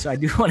documentary. So I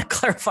do want to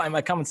clarify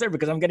my comments there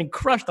because I'm getting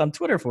crushed on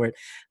Twitter for it.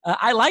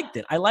 I liked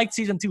it. I liked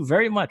season 2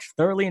 very much.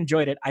 Thoroughly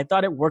enjoyed it. I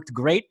thought it worked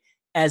great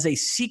as a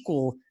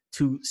sequel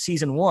to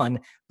season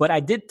 1, but I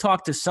did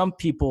talk to some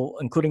people,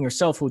 including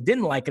yourself, who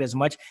didn't like it as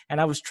much.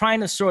 And I was trying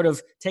to sort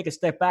of take a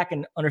step back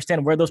and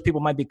understand where those people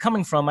might be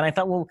coming from. And I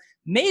thought, well,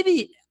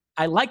 maybe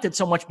I liked it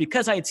so much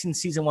because I had seen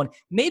season 1.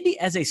 Maybe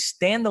as a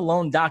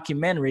standalone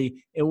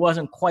documentary, it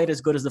wasn't quite as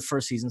good as the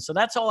first season. So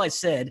that's all I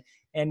said.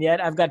 And yet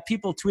I've got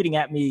people tweeting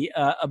at me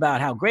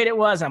about how great it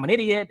was. I'm an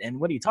idiot. And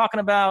what are you talking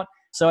about?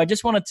 So I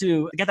just wanted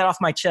to get that off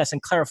my chest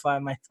and clarify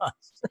my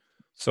thoughts.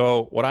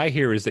 So what I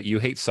hear is that you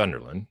hate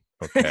Sunderland.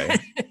 Okay.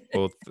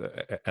 Both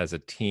as a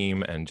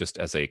team and just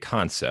as a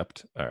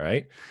concept. All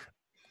right.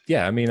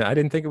 Yeah. I mean, I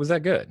didn't think it was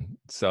that good.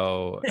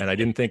 So, and I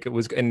didn't think it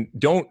was, and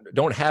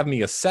don't have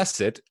me assess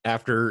it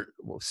after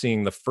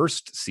seeing the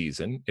first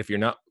season if you're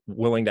not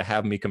willing to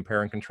have me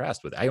compare and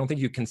contrast with it. I don't think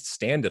you can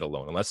stand it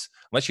alone unless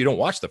you don't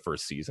watch the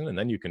first season, and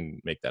then you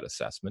can make that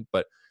assessment.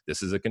 But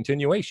this is a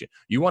continuation.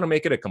 You want to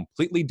make it a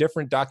completely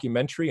different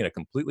documentary and a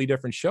completely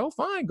different show?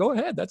 Fine, go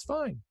ahead. That's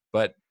fine.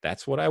 But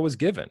that's what I was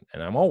given.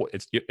 And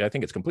I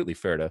think it's completely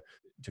fair to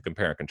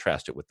compare and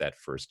contrast it with that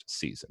first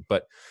season.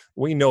 But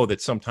we know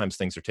that sometimes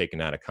things are taken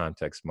out of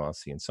context,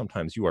 Mossy, and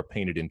sometimes you are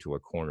painted into a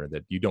corner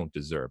that you don't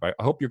deserve. I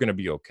hope you're going to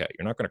be okay.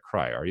 You're not going to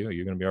cry, are you? Are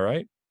you going to be all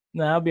right?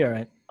 No, I'll be all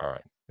right. All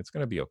right. It's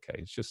going to be okay.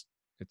 It's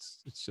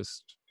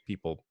just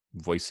people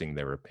voicing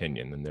their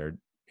opinion and their,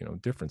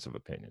 difference of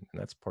opinion.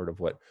 And that's part of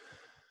what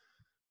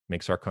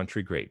makes our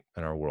country great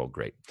and our world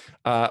great.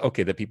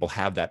 Okay, that people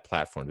have that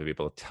platform to be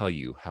able to tell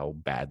you how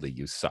badly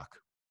you suck.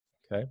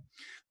 Okay.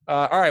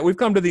 All right, we've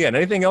come to the end.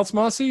 Anything else,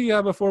 Mossy,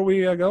 before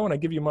we go? And I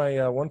give you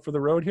my one for the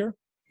road here.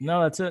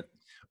 No, that's it.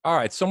 All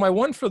right, so my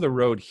one for the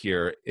road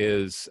here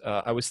is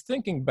I was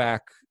thinking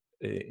back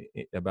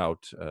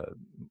about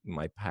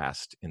my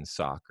past in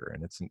soccer,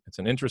 and it's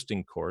an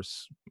interesting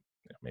course.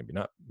 Maybe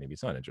not. Maybe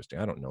it's not interesting.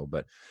 I don't know,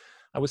 but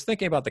I was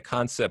thinking about the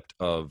concept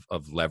of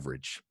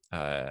leverage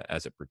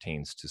as it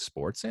pertains to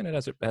sports and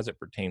as it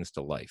pertains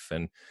to life.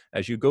 And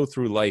as you go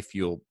through life,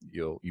 you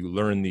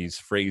learn these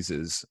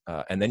phrases,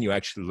 and then you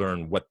actually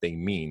learn what they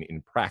mean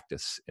in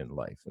practice in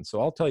life. And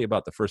so I'll tell you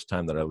about the first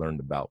time that I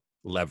learned about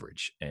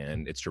leverage,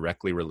 and it's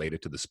directly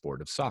related to the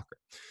sport of soccer.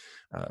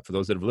 For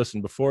those that have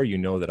listened before, you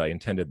know that I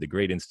attended the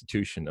great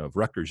institution of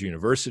Rutgers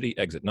University,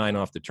 exit 9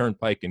 off the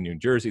Turnpike in New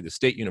Jersey, the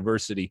State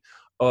University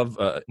of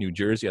New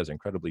Jersey. I was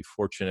incredibly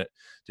fortunate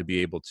to be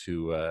able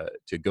to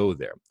go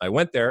there. I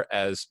went there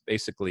as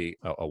basically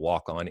a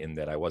walk-on in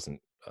that I wasn't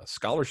a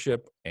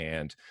scholarship,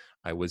 and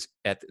I was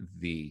at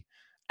the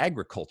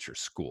agriculture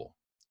school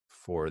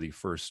for the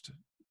first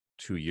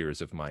 2 years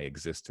of my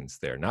existence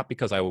there, not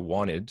because I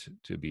wanted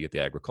to be at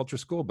the agriculture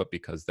school, but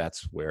because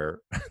that's where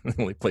the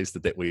only place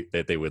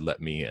that they would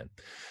let me in.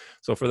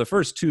 So for the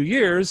first 2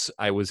 years,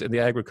 I was in the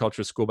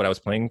agriculture school, but I was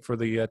playing for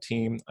the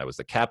team. I was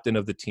the captain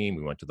of the team.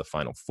 We went to the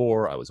Final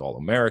Four. I was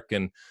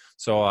All-American.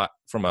 So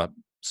from a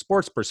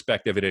sports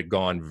perspective, it had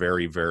gone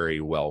very,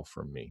 very well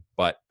for me.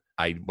 But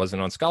I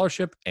wasn't on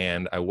scholarship,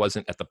 and I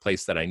wasn't at the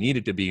place that I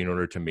needed to be in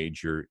order to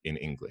major in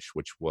English,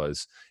 which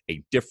was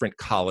a different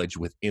college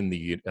within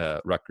the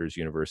Rutgers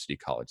University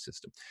college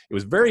system. It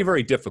was very,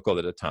 very difficult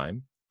at the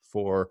time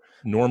for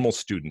normal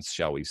students,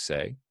 shall we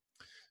say,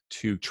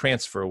 to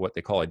transfer what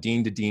they call a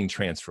dean-to-dean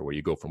transfer, where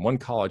you go from one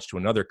college to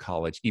another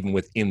college, even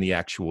within the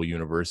actual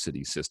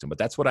university system. But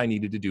that's what I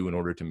needed to do in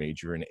order to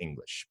major in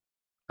English.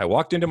 I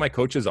walked into my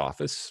coach's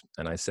office,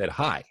 and I said,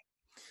 "Hi.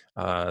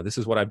 This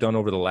is what I've done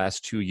over the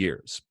last 2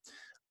 years.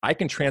 I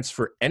can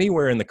transfer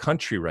anywhere in the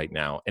country right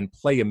now and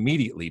play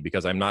immediately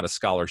because I'm not a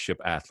scholarship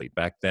athlete.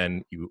 Back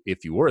then,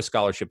 if you were a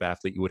scholarship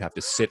athlete, you would have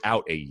to sit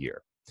out a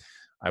year.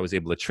 I was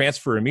able to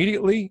transfer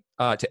immediately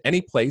to any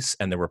place,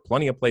 and there were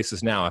plenty of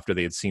places now after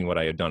they had seen what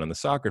I had done on the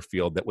soccer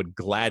field that would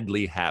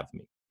gladly have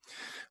me.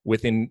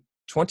 Within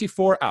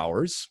 24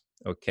 hours,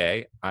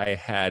 okay, I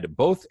had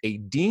both a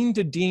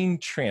dean-to-dean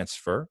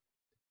transfer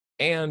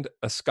and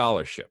a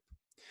scholarship.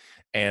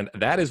 And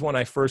that is when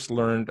I first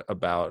learned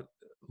about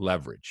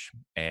leverage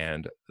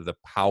and the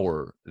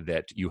power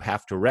that you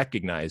have to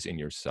recognize in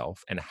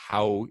yourself and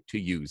how to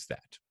use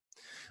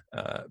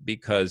that.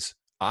 Because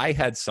I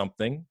had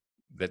something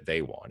that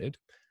they wanted,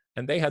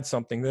 and they had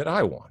something that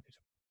I wanted.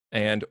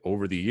 And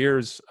over the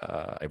years,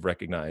 I've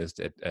recognized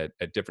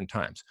at different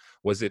times.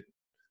 Was it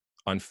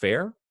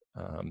unfair?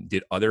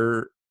 Did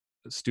other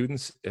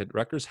students at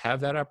Rutgers have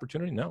that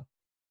opportunity? No.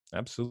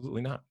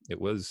 Absolutely not.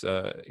 It was,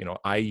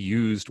 I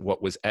used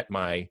what was at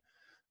my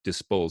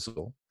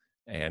disposal,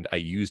 and I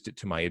used it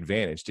to my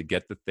advantage to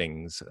get the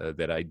things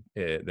that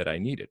I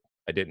needed.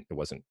 It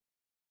wasn't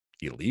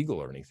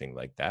illegal or anything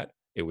like that.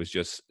 It was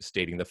just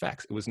stating the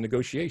facts. It was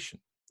negotiation.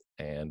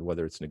 And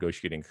whether it's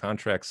negotiating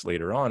contracts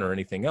later on or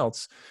anything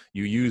else,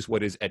 you use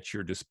what is at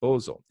your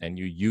disposal, and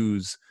you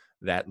use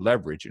that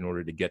leverage in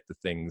order to get the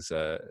things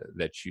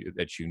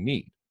that you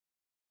need.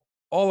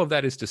 All of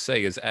that is to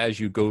say, is as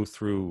you go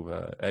through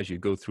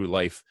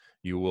life,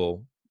 you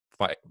will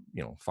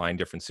find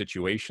different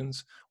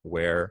situations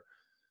where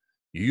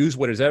you use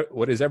what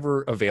is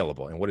ever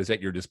available and what is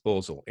at your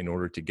disposal in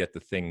order to get the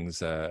things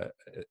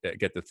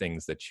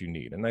that you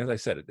need. And as I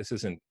said, this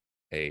isn't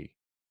a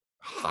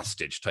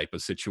hostage type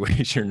of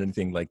situation or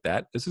anything like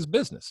that. This is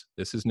business.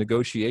 This is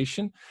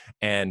negotiation.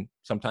 And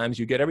sometimes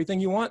you get everything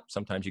you want.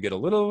 Sometimes you get a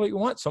little of what you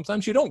want.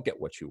 Sometimes you don't get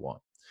what you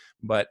want.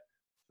 But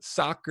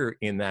soccer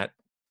in that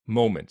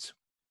moment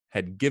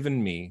had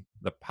given me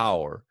the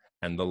power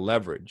and the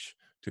leverage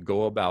to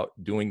go about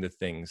doing the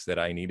things that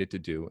I needed to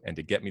do and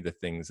to get me the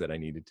things that I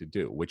needed to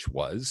do, which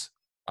was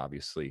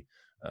obviously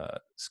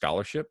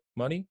scholarship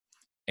money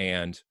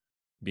and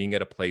being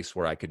at a place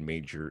where I could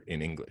major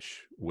in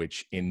English,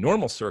 which in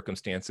normal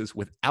circumstances,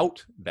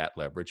 without that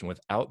leverage and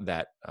without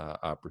that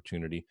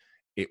opportunity,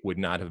 it would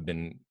not have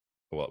been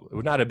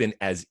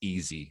as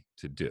easy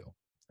to do.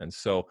 And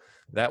so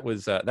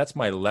that's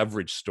my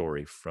leverage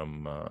story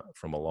from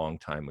a long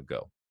time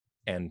ago.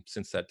 And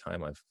since that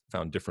time, I've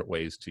found different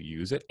ways to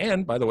use it.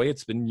 And by the way,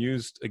 it's been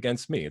used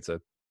against me. It's a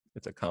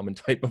common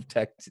type of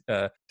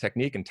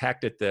technique and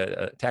tactic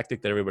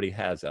that everybody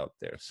has out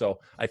there. So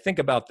I think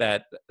about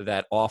that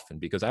often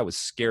because I was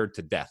scared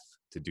to death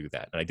to do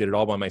that. And I did it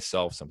all by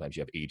myself. Sometimes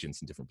you have agents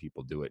and different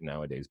people do it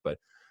nowadays, but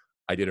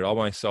I did it all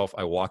by myself.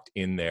 I walked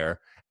in there,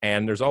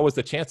 and there's always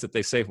the chance that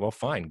they say, well,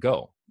 fine,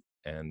 go.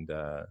 And,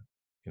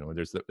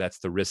 that's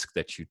the risk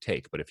that you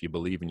take. But if you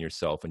believe in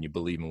yourself and you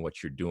believe in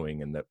what you're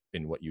doing and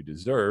in what you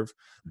deserve,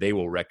 they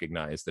will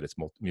recognize that it's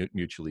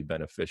mutually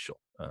beneficial.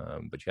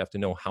 But you have to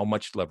know how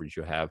much leverage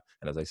you have.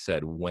 And as I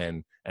said,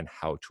 when and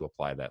how to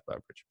apply that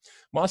leverage.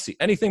 Mossy,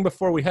 anything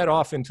before we head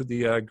off into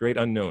the great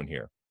unknown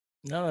here?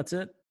 No, that's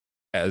it.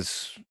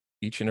 As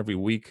each and every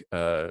week,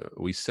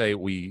 we say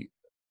we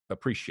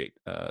appreciate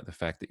the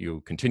fact that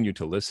you continue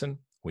to listen.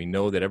 We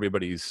know that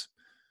everybody's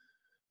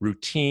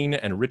routine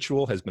and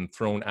ritual has been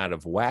thrown out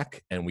of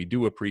whack, and we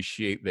do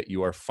appreciate that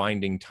you are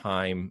finding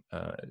time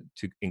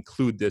to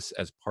include this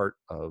as part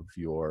of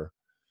your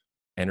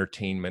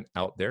entertainment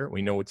out there.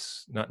 We know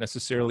it's not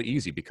necessarily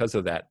easy because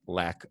of that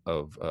lack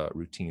of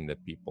routine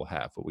that people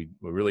have, but we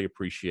really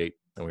appreciate,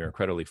 and we are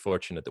incredibly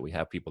fortunate that we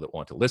have people that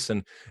want to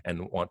listen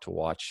and want to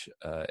watch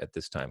at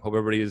this time. Hope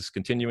everybody is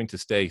continuing to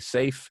stay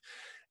safe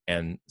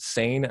and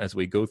sane as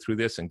we go through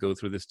this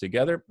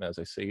together. As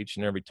I say each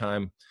and every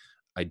time,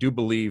 I do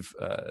believe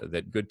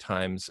that good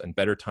times and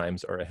better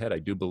times are ahead. I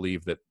do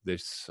believe that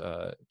this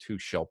too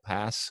shall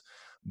pass,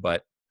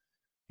 but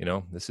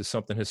this is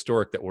something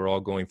historic that we're all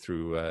going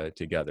through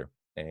together,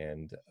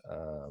 and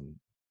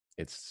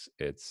it's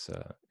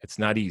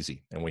not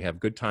easy. And we have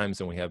good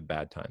times and we have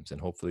bad times, and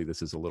hopefully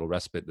this is a little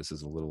respite. This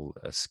is a little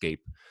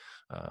escape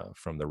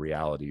from the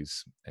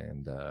realities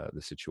and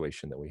the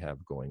situation that we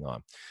have going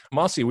on.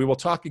 Mossy, we will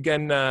talk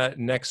again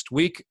next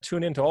week.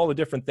 Tune into all the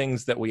different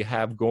things that we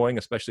have going,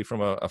 especially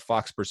from a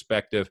Fox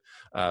perspective.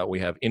 We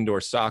have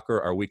Indoor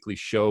Soccer, our weekly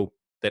show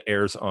that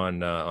airs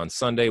on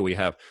Sunday. We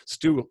have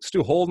Stu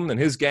Holden and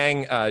his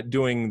gang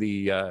doing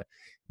the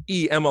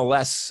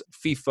EMLS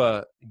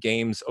FIFA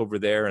games over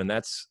there, and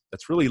that's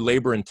really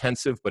labor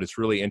intensive, but it's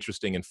really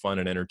interesting and fun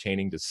and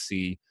entertaining to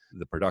see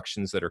the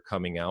productions that are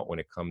coming out when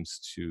it comes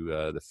to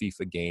the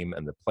FIFA game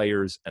and the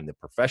players and the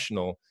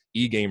professional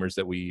e-gamers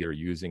that we are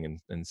using,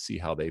 and see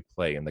how they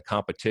play and the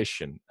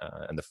competition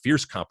and the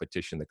fierce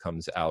competition that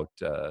comes out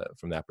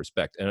from that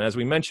perspective. And as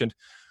we mentioned,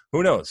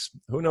 who knows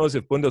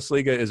if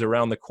Bundesliga is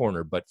around the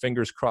corner, but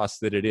fingers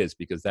crossed that it is,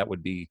 because that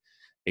would be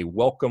a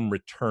welcome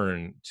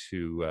return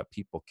to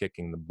people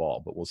kicking the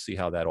ball. But we'll see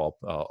how that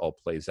all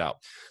plays out.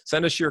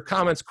 Send us your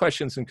comments,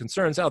 questions, and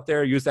concerns out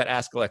there. Use that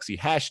Ask Alexi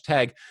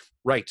hashtag.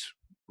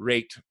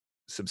 Rate,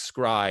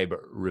 subscribe,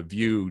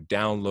 review,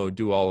 download,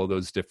 do all of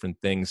those different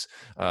things,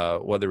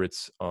 whether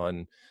it's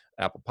on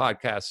Apple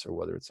Podcasts or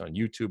whether it's on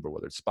YouTube or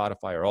whether it's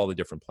Spotify or all the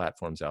different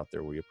platforms out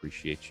there. We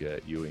appreciate you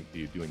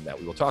doing that.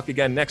 We will talk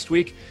again next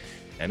week.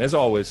 And as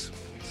always,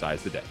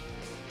 size the day.